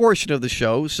that portion of the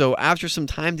show. So after some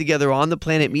time together on the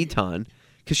planet Meton,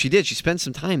 because she spent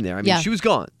some time there. I mean, she was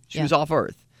gone. She was off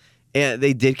Earth. And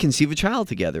they did conceive a child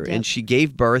together. Yep. And she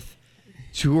gave birth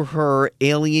to her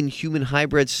alien human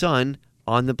hybrid son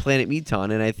on the planet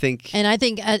Meton. And I think...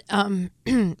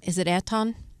 is it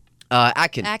Aton?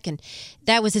 Akin. Akin.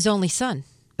 That was his only son.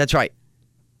 That's right.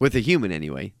 With a human,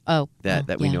 anyway.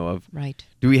 That we know of. Right.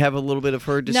 Do we have a little bit of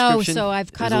her description? No, so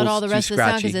I've cut out all the rest of the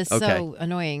song because it's so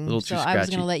annoying. A little too scratchy. I was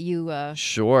going to let you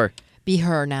sure. be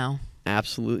her now.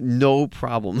 Absolutely. No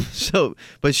problem.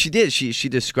 But she did. She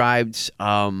described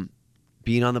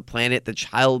being on the planet, the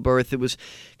childbirth. It was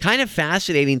kind of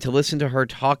fascinating to listen to her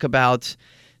talk about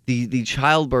the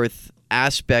childbirth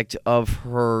aspect of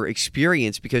her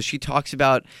experience because she talks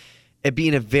about it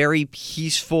being a very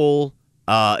peaceful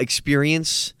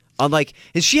experience. And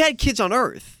she had kids on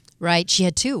Earth. Right. She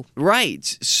had 2. Right.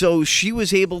 So she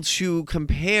was able to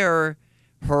compare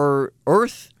her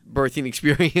Earth birthing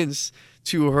experience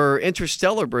to her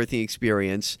interstellar birthing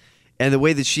experience and the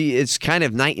way that it's kind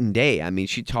of night and day. I mean,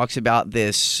 she talks about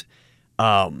this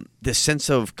sense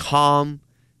of calm,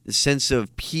 the sense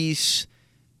of peace,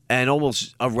 and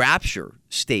almost a rapture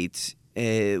state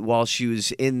while she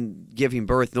was in giving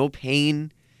birth. No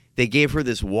pain. They gave her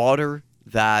this water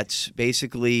that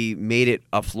basically made it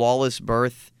a flawless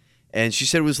birth. And she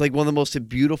said it was one of the most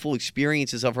beautiful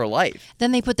experiences of her life.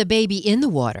 Then they put the baby in the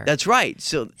water. That's right.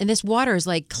 And this water is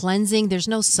cleansing. There's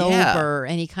no soap or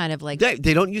any kind of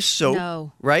They don't use soap.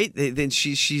 No. Right? Then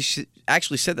she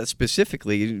actually said that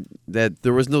specifically, that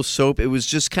there was no soap. It was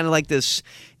just kind of this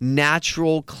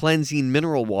natural cleansing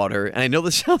mineral water. And I know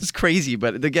this sounds crazy,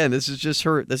 but again, this is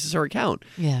her account.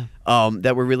 Yeah.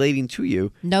 That we're relating to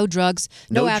you. No drugs.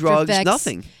 No after drugs. Effects,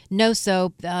 nothing. No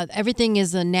soap. Everything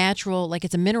is a natural,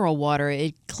 it's a mineral water.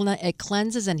 It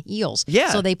cleanses and heals.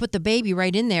 Yeah. So they put the baby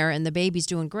right in there, and the baby's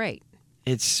doing great.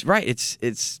 It's right.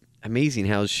 It's amazing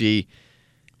how she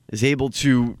is able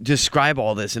to describe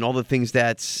all this and all the things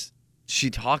that she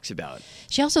talks about.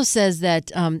 She also says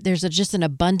that there's just an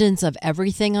abundance of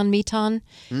everything on Meton.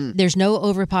 There's no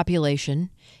overpopulation,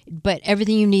 but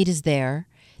everything you need is there.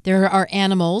 There are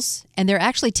animals, and they're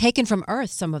actually taken from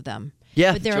Earth, some of them.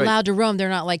 Yeah, but they're allowed to roam. They're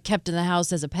not kept in the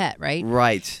house as a pet, right?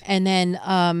 Right. And then,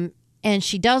 and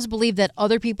she does believe that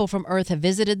other people from Earth have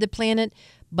visited the planet,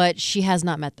 but she has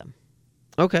not met them.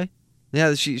 Okay.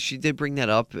 Yeah, she did bring that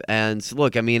up. And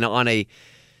look, I mean, on a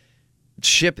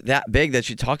ship that big that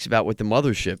she talks about with the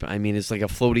mothership, I mean, it's like a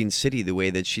floating city the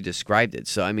way that she described it.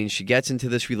 So, I mean, she gets into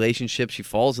this relationship. She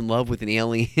falls in love with an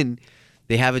alien.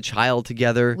 They have a child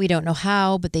together. We don't know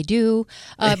how, but they do.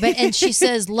 And she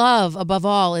says love, above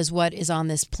all, is what is on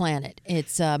this planet.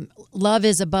 It's love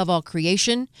is above all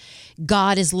creation.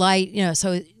 God is light.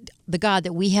 So the God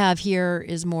that we have here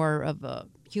is more of a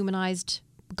humanized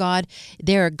God.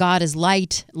 There, God is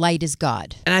light. Light is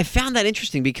God. And I found that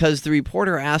interesting because the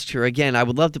reporter asked her, again, I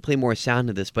would love to play more sound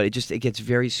of this, but it gets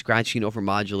very scratchy and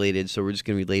overmodulated, so we're just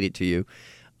going to relate it to you.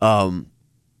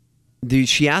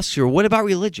 She asks her, what about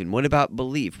religion? What about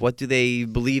belief? What do they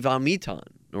believe on Meton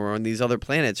or on these other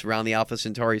planets around the Alpha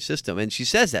Centauri system? And she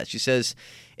says that. She says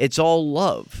it's all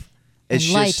love. It's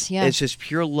and light, just, yeah. It's just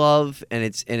pure love, and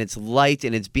it's light,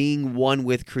 and it's being one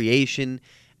with creation.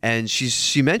 And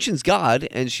she mentions God,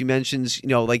 and she mentions,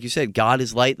 like you said, God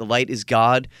is light, the light is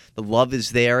God, the love is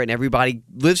there, and everybody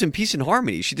lives in peace and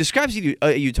harmony. She describes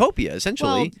a utopia,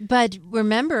 essentially. Well, but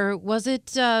remember, was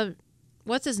it...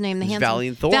 what's his name? The handsome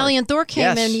Valiant Thor. Valiant Thor came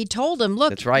Yes. and he told him,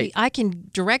 "Look, That's right. I can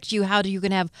direct you how you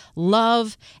can have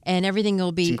love and everything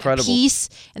will be peace."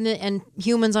 And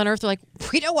humans on Earth are like,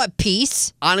 "We don't want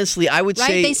peace." Honestly, I would right?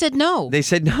 say They said no. They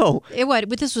said no.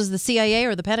 But this was the CIA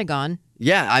or the Pentagon.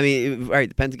 Yeah, I mean, right?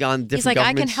 The Pentagon, different He's like, "I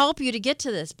can governments. help you to get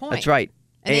to this point." That's right.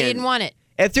 And they didn't want it.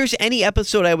 If there's any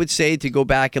episode I would say to go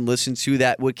back and listen to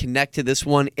that would connect to this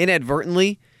one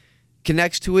inadvertently,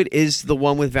 connects to it, is the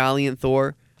one with Valiant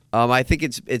Thor. I think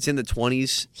it's in the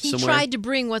 20s He somewhere. tried to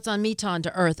bring what's on Meton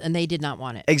to Earth, and they did not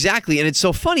want it. Exactly, and it's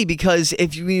so funny because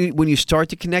when you start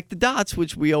to connect the dots,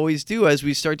 which we always do, as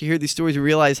we start to hear these stories and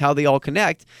realize how they all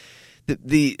connect,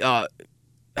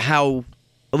 how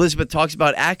Elizabeth talks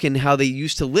about Akin, how they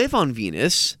used to live on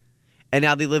Venus, and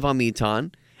now they live on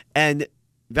Meton, and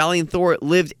Valiant Thor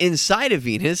lived inside of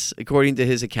Venus, according to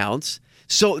his accounts.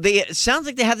 So it sounds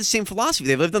like they have the same philosophy.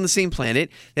 They lived on the same planet.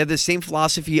 They have the same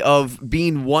philosophy of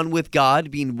being one with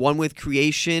God, being one with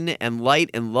creation and light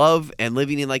and love, and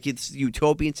living in like it's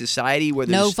utopian society where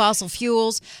there's no fossil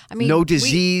fuels. I mean, no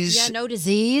disease. No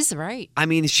disease. Right. I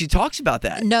mean, she talks about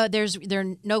that. No, there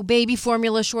are no baby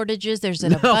formula shortages. There's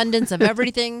an abundance of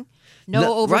everything.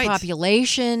 No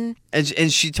overpopulation. Right.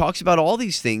 And she talks about all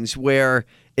these things where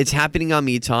it's happening on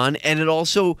Meton, and it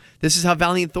also, this is how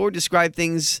Valiant Thor described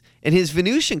things in his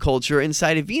Venusian culture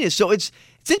inside of Venus. So it's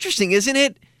interesting, isn't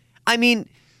it? I mean,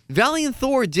 Valiant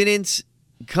Thor didn't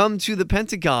come to the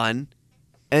Pentagon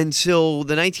until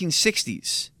the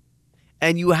 1960s.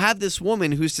 And you have this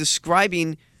woman who's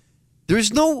describing,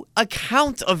 there's no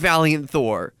account of Valiant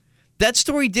Thor. That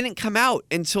story didn't come out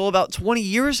until about 20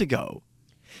 years ago.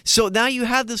 So now you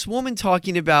have this woman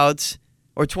talking about,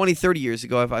 or 20, 30 years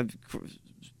ago,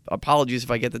 apologies if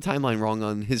I get the timeline wrong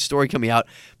on his story coming out,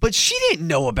 but she didn't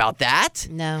know about that.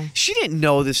 No. She didn't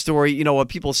know the story, what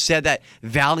people said that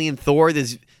Valiant Thor,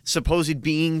 this supposed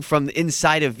being from the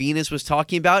inside of Venus, was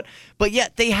talking about, but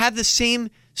yet they have the same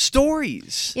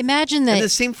stories. Imagine that. And the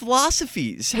same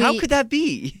philosophies. How could that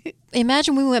be?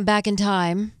 Imagine we went back in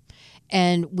time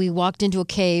and we walked into a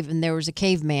cave and there was a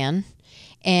caveman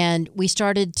and we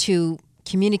started to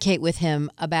communicate with him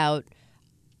about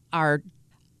our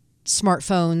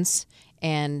smartphones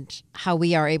and how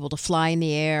we are able to fly in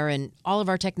the air and all of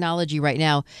our technology right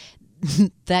now.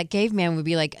 That caveman would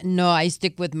be like, no, I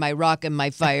stick with my rock and my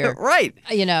fire. Right.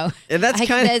 And that's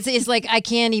it's like, I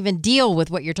can't even deal with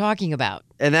what you're talking about.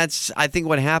 And that's, I think,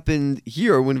 what happened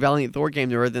here when Valiant Thor came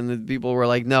to Earth, and the people were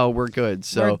like, no, we're good.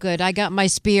 So we're good. I got my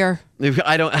spear.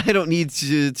 I don't need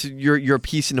your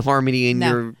peace and harmony and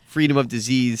your freedom of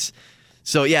disease.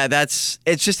 So yeah, it's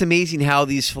just amazing how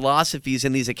these philosophies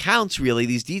and these accounts, really,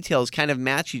 these details kind of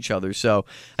match each other. So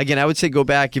again, I would say go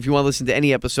back if you want to listen to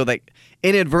any episode that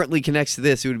inadvertently connects to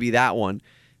this. It would be that one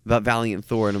about Valiant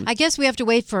Thor. And I guess we have to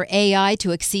wait for AI to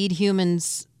exceed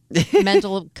humans'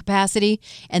 mental capacity,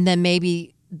 and then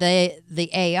maybe the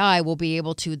AI will be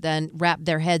able to then wrap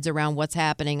their heads around what's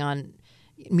happening on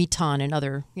Meton and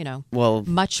other,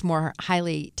 much more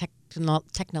highly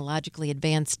technologically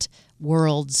advanced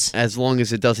worlds. As long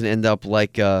as it doesn't end up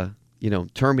like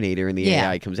Terminator and the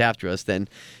AI comes after us, then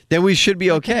we should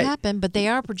be okay. That could happen, but they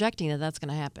are projecting that that's going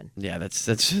to happen. Yeah,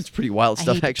 that's pretty wild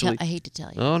stuff, actually. I hate to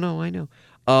tell you. Oh no, I know.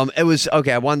 It was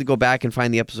okay. I wanted to go back and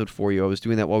find the episode for you. I was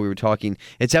doing that while we were talking.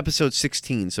 It's episode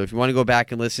 16. So if you want to go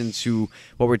back and listen to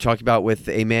what we're talking about with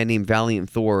a man named Valiant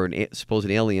Thor, an supposed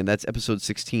alien, that's episode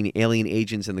 16, Alien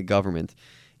Agents and the Government.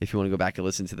 If you want to go back and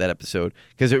listen to that episode,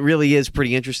 because it really is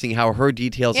pretty interesting how her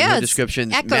details and her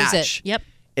descriptions match. It. Yep.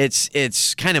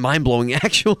 It's kind of mind-blowing,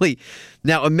 actually.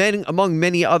 Now, among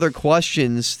many other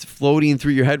questions floating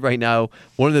through your head right now,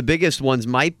 one of the biggest ones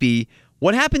might be,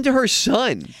 what happened to her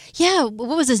son? Yeah,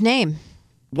 what was his name?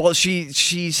 Well, she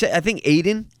said, I think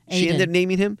Aiden. She ended up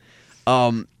naming him.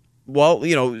 Well,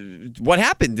 what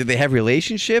happened? Did they have a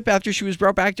relationship after she was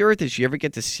brought back to Earth? Did she ever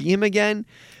get to see him again?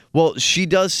 Well, she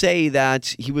does say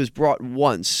that he was brought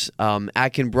once.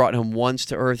 Akin brought him once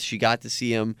to Earth. She got to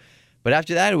see him. But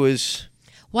after that, it was...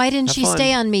 Why didn't she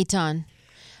stay on Meton?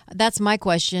 That's my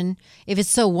question. If it's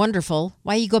so wonderful,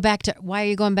 why are you going back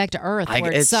to Earth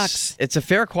where it sucks? It's a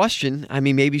fair question. I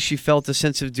mean, maybe she felt a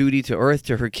sense of duty to Earth,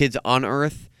 to her kids on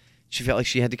Earth. She felt like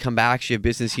she had to come back. She had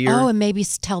business here. Oh, and maybe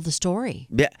tell the story.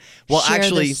 Yeah. Well, Share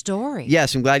actually, the story.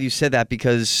 Yes, I'm glad you said that,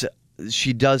 because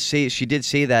she did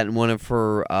say that in one of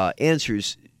her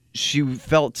answers. She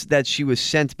felt that she was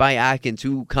sent by Akin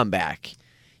to come back.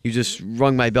 You just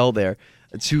rung my bell there.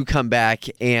 To come back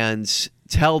and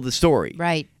tell the story.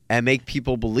 Right. And make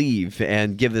people believe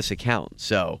and give this account.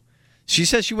 So she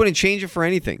says she wouldn't change it for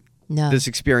anything. No. This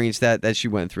experience that she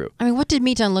went through. I mean, what did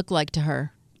Meton look like to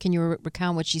her? Can you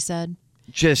recount what she said?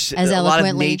 Just as a lot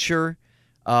of nature,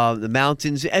 the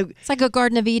mountains. It's like a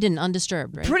Garden of Eden,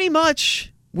 undisturbed, right? Pretty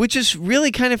much, which is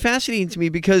really kind of fascinating to me,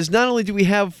 because not only do we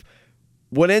have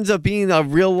what ends up being a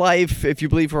real life, if you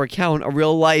believe her account, a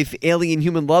real life alien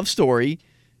human love story,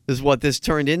 is what this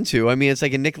turned into. I mean, it's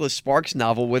like a Nicholas Sparks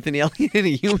novel with an alien and a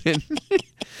human.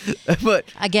 But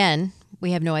again,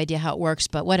 we have no idea how it works,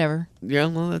 but whatever. Yeah,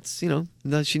 well, that's, she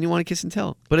didn't want to kiss and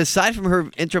tell. But aside from her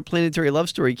interplanetary love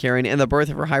story, Karen, and the birth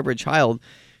of her hybrid child,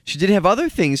 she did have other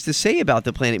things to say about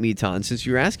the planet Meton, since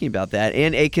you were asking about that,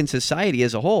 and Akin society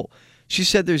as a whole. She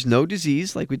said there's no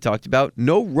disease, like we talked about,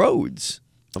 no roads,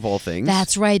 of all things.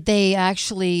 That's right. They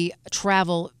actually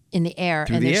travel in the air,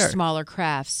 Through and the they're air. smaller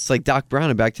crafts. It's like Doc Brown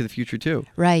in Back to the Future, too.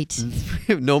 Right.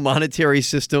 No monetary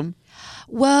system.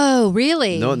 Whoa,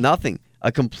 really? No, nothing.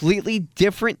 a completely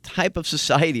different type of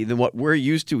society than what we're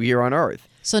used to here on Earth.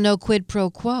 So no quid pro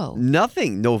quo.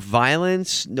 Nothing. No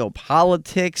violence, no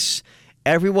politics.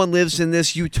 Everyone lives in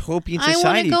this utopian society.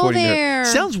 I want to go according there. To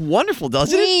her. Sounds wonderful,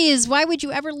 doesn't it? Please, why would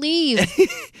you ever leave?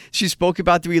 She spoke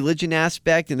about the religion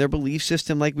aspect and their belief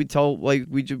system, like we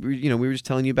were just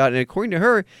telling you about. And according to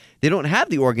her, they don't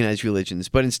have the organized religions,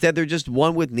 but instead they're just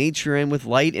one with nature and with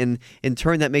light, and in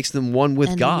turn that makes them one with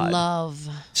and God. Love.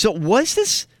 So was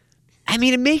this? I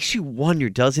mean, it makes you wonder,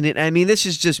 doesn't it? I mean, this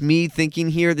is just me thinking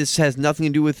here. This has nothing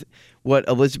to do with what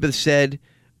Elizabeth said.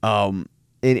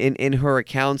 In her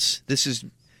accounts, this is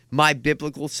my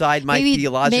biblical side, my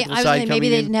theological side coming in. Maybe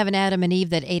they didn't have an Adam and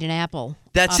Eve that ate an apple.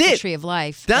 That's off it. The tree of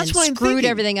life. That's and what I'm screwed thinking.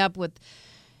 Everything up with.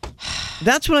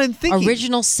 That's what I'm thinking.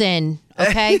 Original sin.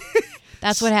 Okay,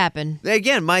 that's what happened.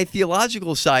 Again, my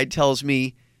theological side tells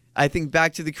me. I think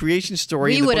back to the creation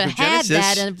story. We in the would book have of had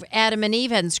Genesis. that if Adam and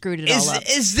Eve hadn't screwed it all up.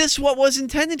 Is this what was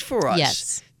intended for us?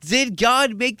 Yes. Did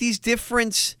God make these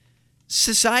different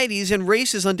societies and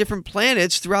races on different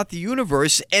planets throughout the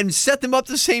universe and set them up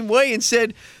the same way and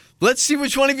said, let's see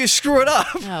which one of you screw it up?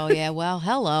 Oh, yeah. Well,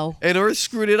 hello. And Earth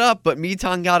screwed it up, but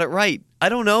Meton got it right. I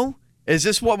don't know. Is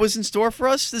this what was in store for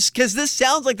us? Because this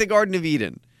sounds like the Garden of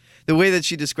Eden, the way that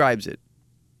she describes it.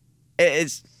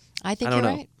 I think you're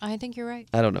right. I think you're right.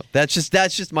 I don't know. That's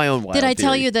just my own wild Did I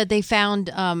tell theory. you that they found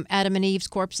Adam and Eve's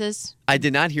corpses? I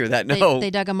did not hear that, no.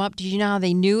 They dug them up. Did you know how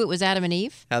they knew it was Adam and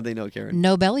Eve? How'd they know, Karen?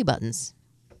 No belly buttons.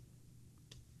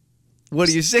 What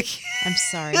are you sick? I'm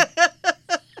sorry.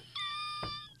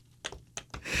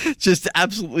 Just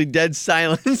absolutely dead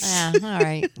silence. Yeah, all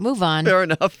right. Move on. Fair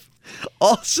enough.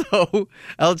 Also,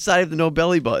 outside of the no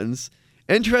belly buttons,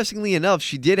 interestingly enough,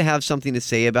 she did have something to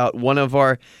say about one of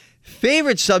our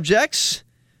favorite subjects.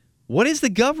 What is the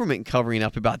government covering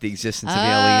up about the existence of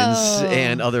aliens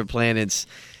and other planets?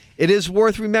 It is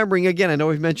worth remembering. Again, I know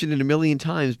we've mentioned it a million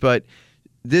times, but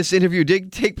this interview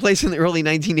did take place in the early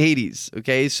 1980s.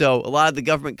 Okay, so a lot of the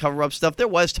government cover-up stuff, there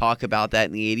was talk about that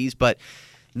in the 80s, but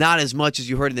not as much as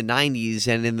you heard in the 90s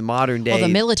and in the modern day. Well, the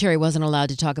military wasn't allowed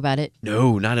to talk about it.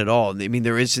 No, not at all. I mean,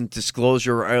 there isn't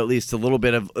disclosure, or at least a little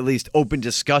bit of at least open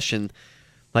discussion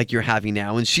like you're having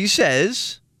now. And she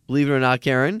says, believe it or not,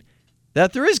 Karen,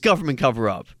 that there is government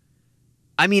cover-up.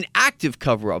 I mean, active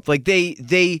cover-up. Like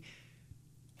they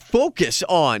focus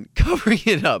on covering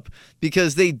it up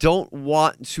because they don't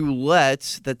want to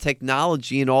let the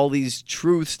technology and all these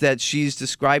truths that she's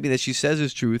describing, that she says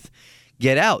is truth,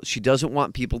 get out. She doesn't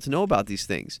want people to know about these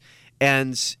things.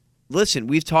 And listen,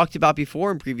 we've talked about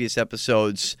before in previous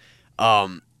episodes,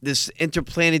 this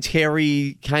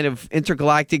interplanetary kind of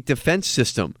intergalactic defense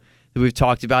system that we've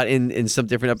talked about in some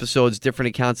different episodes, different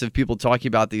accounts of people talking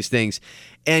about these things.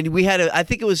 And we had, I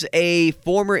think it was a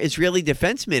former Israeli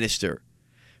defense minister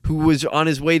who was on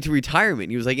his way to retirement.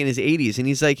 He was like in his 80s, and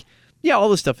he's like, yeah, all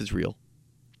this stuff is real.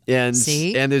 And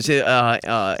see? And there's a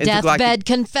Deathbed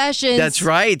Confessions. That's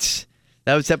right.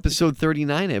 That was episode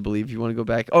 39, I believe, if you want to go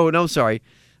back. Oh, no, sorry.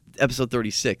 Episode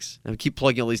 36. I keep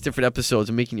plugging all these different episodes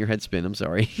and making your head spin. I'm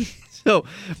sorry.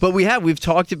 But we've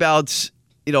talked about,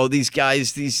 these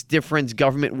guys, these different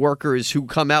government workers who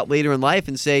come out later in life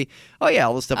and say, oh, yeah,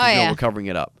 all this stuff is real. We're covering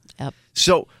it up. Yep.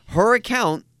 So her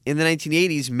account in the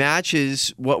 1980s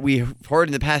matches what we've heard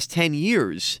in the past 10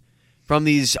 years from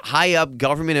these high-up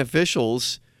government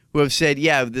officials who have said,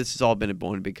 yeah, this has all been a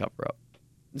big cover-up.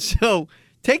 So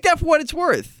take that for what it's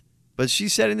worth. But she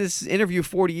said in this interview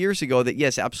 40 years ago that,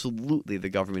 yes, absolutely, the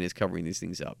government is covering these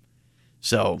things up.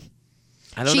 So,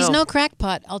 I don't know. She's no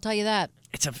crackpot, I'll tell you that.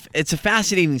 It's a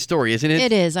fascinating story, isn't it?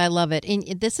 It is. I love it.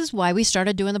 And this is why we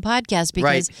started doing the podcast,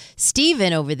 because Right.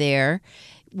 Steven over there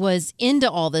was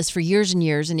into all this for years and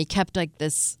years, and he kept like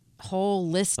this whole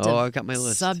list of I've got my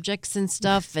list. subjects and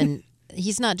stuff, and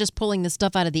he's not just pulling the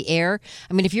stuff out of the air.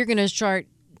 I mean, if you're going to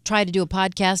try to do a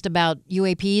podcast about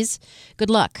UAPs, good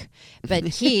luck. But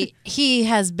he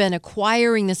has been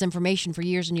acquiring this information for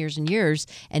years and years and years,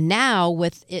 and now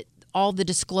with it, all the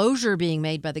disclosure being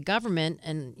made by the government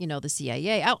and the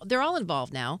CIA, they're all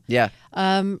involved now. Yeah.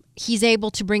 He's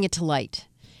able to bring it to light,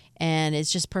 and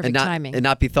it's just perfect timing. And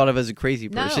not be thought of as a crazy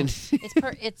person.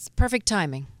 No, it's perfect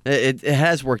timing. It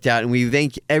has worked out, and we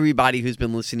thank everybody who's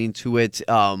been listening to it.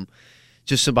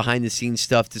 Just some behind-the-scenes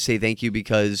stuff to say thank you,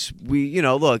 because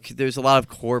look, there's a lot of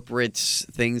corporate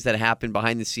things that happen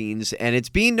behind the scenes, and it's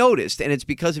being noticed, and it's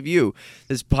because of you.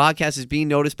 This podcast is being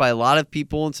noticed by a lot of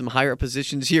people in some higher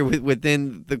positions here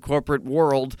within the corporate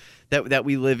world that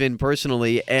we live in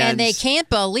personally. And they can't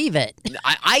believe it.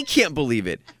 I can't believe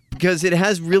it. because it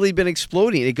has really been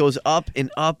exploding. It goes up and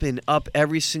up and up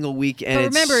every single week. And but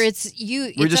remember, it's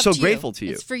you. We're just so up to grateful to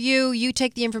you. It's for you. You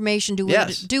take the information, do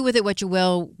with it what you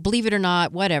will, believe it or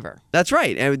not, whatever. That's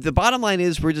right. And the bottom line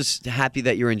is we're just happy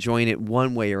that you're enjoying it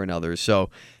one way or another. So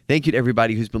thank you to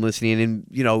everybody who's been listening and,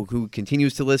 who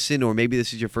continues to listen, or maybe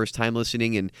this is your first time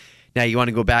listening and now you want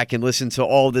to go back and listen to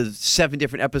all the 7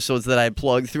 different episodes that I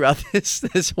plugged throughout this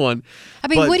one. I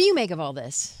mean, what do you make of all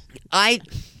this?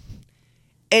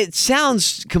 It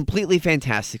sounds completely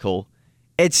fantastical.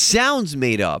 It sounds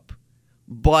made up,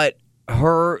 but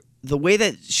the way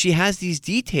that she has these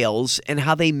details and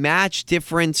how they match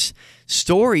different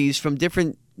stories from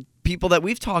different people that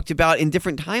we've talked about in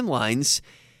different timelines,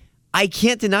 I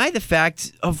can't deny the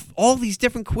fact of all these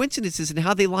different coincidences and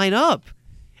how they line up.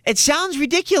 It sounds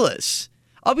ridiculous.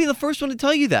 I'll be the first one to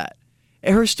tell you that.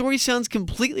 Her story sounds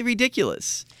completely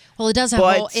ridiculous. Well, it does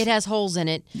have it has holes in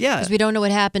it. Yeah. Because we don't know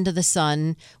what happened to the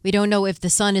son. We don't know if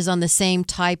the son is on the same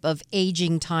type of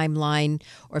aging timeline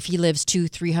or if he lives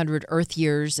 200-300 Earth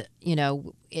years. We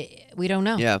don't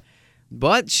know. Yeah.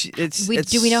 But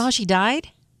do we know how she died?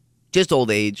 Just old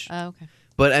age. Oh, okay.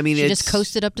 But I mean, she just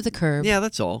coasted up to the curb. Yeah,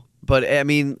 that's all. But I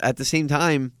mean, at the same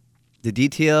time, the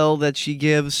detail that she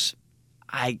gives,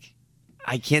 I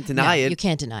can't deny it. You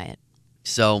can't deny it.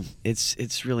 So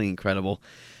it's really incredible.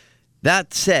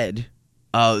 That said,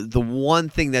 the one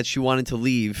thing that she wanted to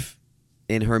leave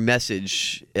in her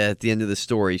message at the end of the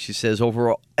story, she says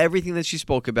overall everything that she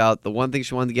spoke about, the one thing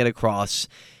she wanted to get across,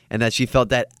 and that she felt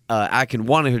that Atkin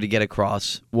wanted her to get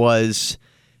across was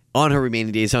on her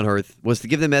remaining days on Earth was to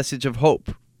give the message of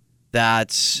hope.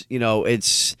 That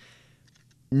it's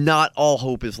not all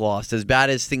hope is lost. As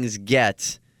bad as things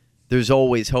get, there's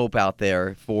always hope out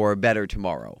there for a better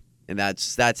tomorrow. And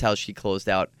that's how she closed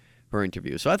out her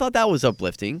interview. So I thought that was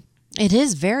uplifting. It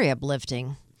is very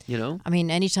uplifting. I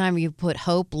mean, anytime you put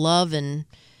hope, love, and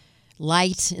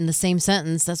light in the same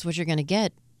sentence, that's what you're going to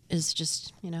get. Is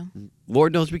just,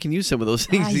 Lord knows we can use some of those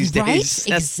things these right? days.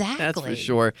 Exactly. That's for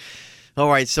sure. All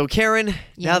right. So, Karen,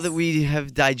 now that we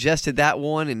have digested that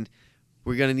one, and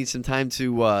we're going to need some time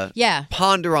to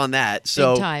ponder on that.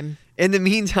 So, big time. In the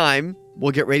meantime,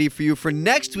 we'll get ready for you for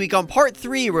next week on Part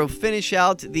 3. We'll finish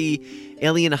out the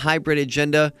Alien Hybrid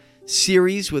Agenda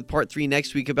series with Part 3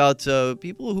 next week about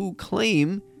people who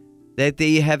claim that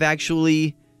they have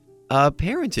actually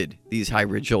parented these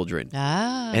hybrid children.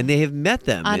 And they have met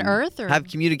them. On Earth? Or have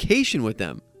communication with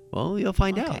them. Well, you'll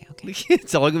find out. Okay.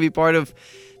 It's all going to be part of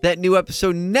that new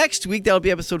episode next week. That'll be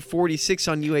episode 46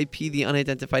 on UAP, the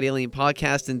Unidentified Alien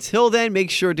Podcast. Until then, make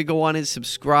sure to go on and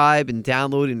subscribe and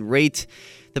download and rate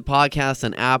the podcast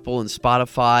on Apple and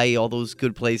Spotify, all those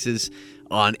good places,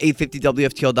 on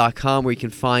 850WFTL.com, where you can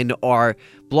find our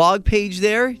blog page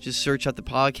there. Just search out the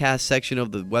podcast section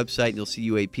of the website, and you'll see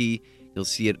UAP. You'll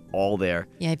see it all there.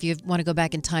 Yeah, if you want to go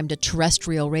back in time to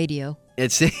terrestrial radio.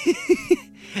 It's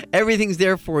everything's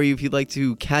there for you if you'd like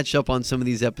to catch up on some of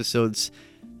these episodes.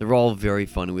 They're all very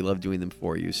fun, and we love doing them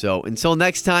for you. So until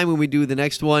next time when we do the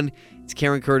next one, it's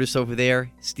Karen Curtis over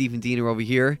there, Stephen Diener over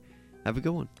here. Have a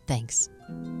good one. Thanks.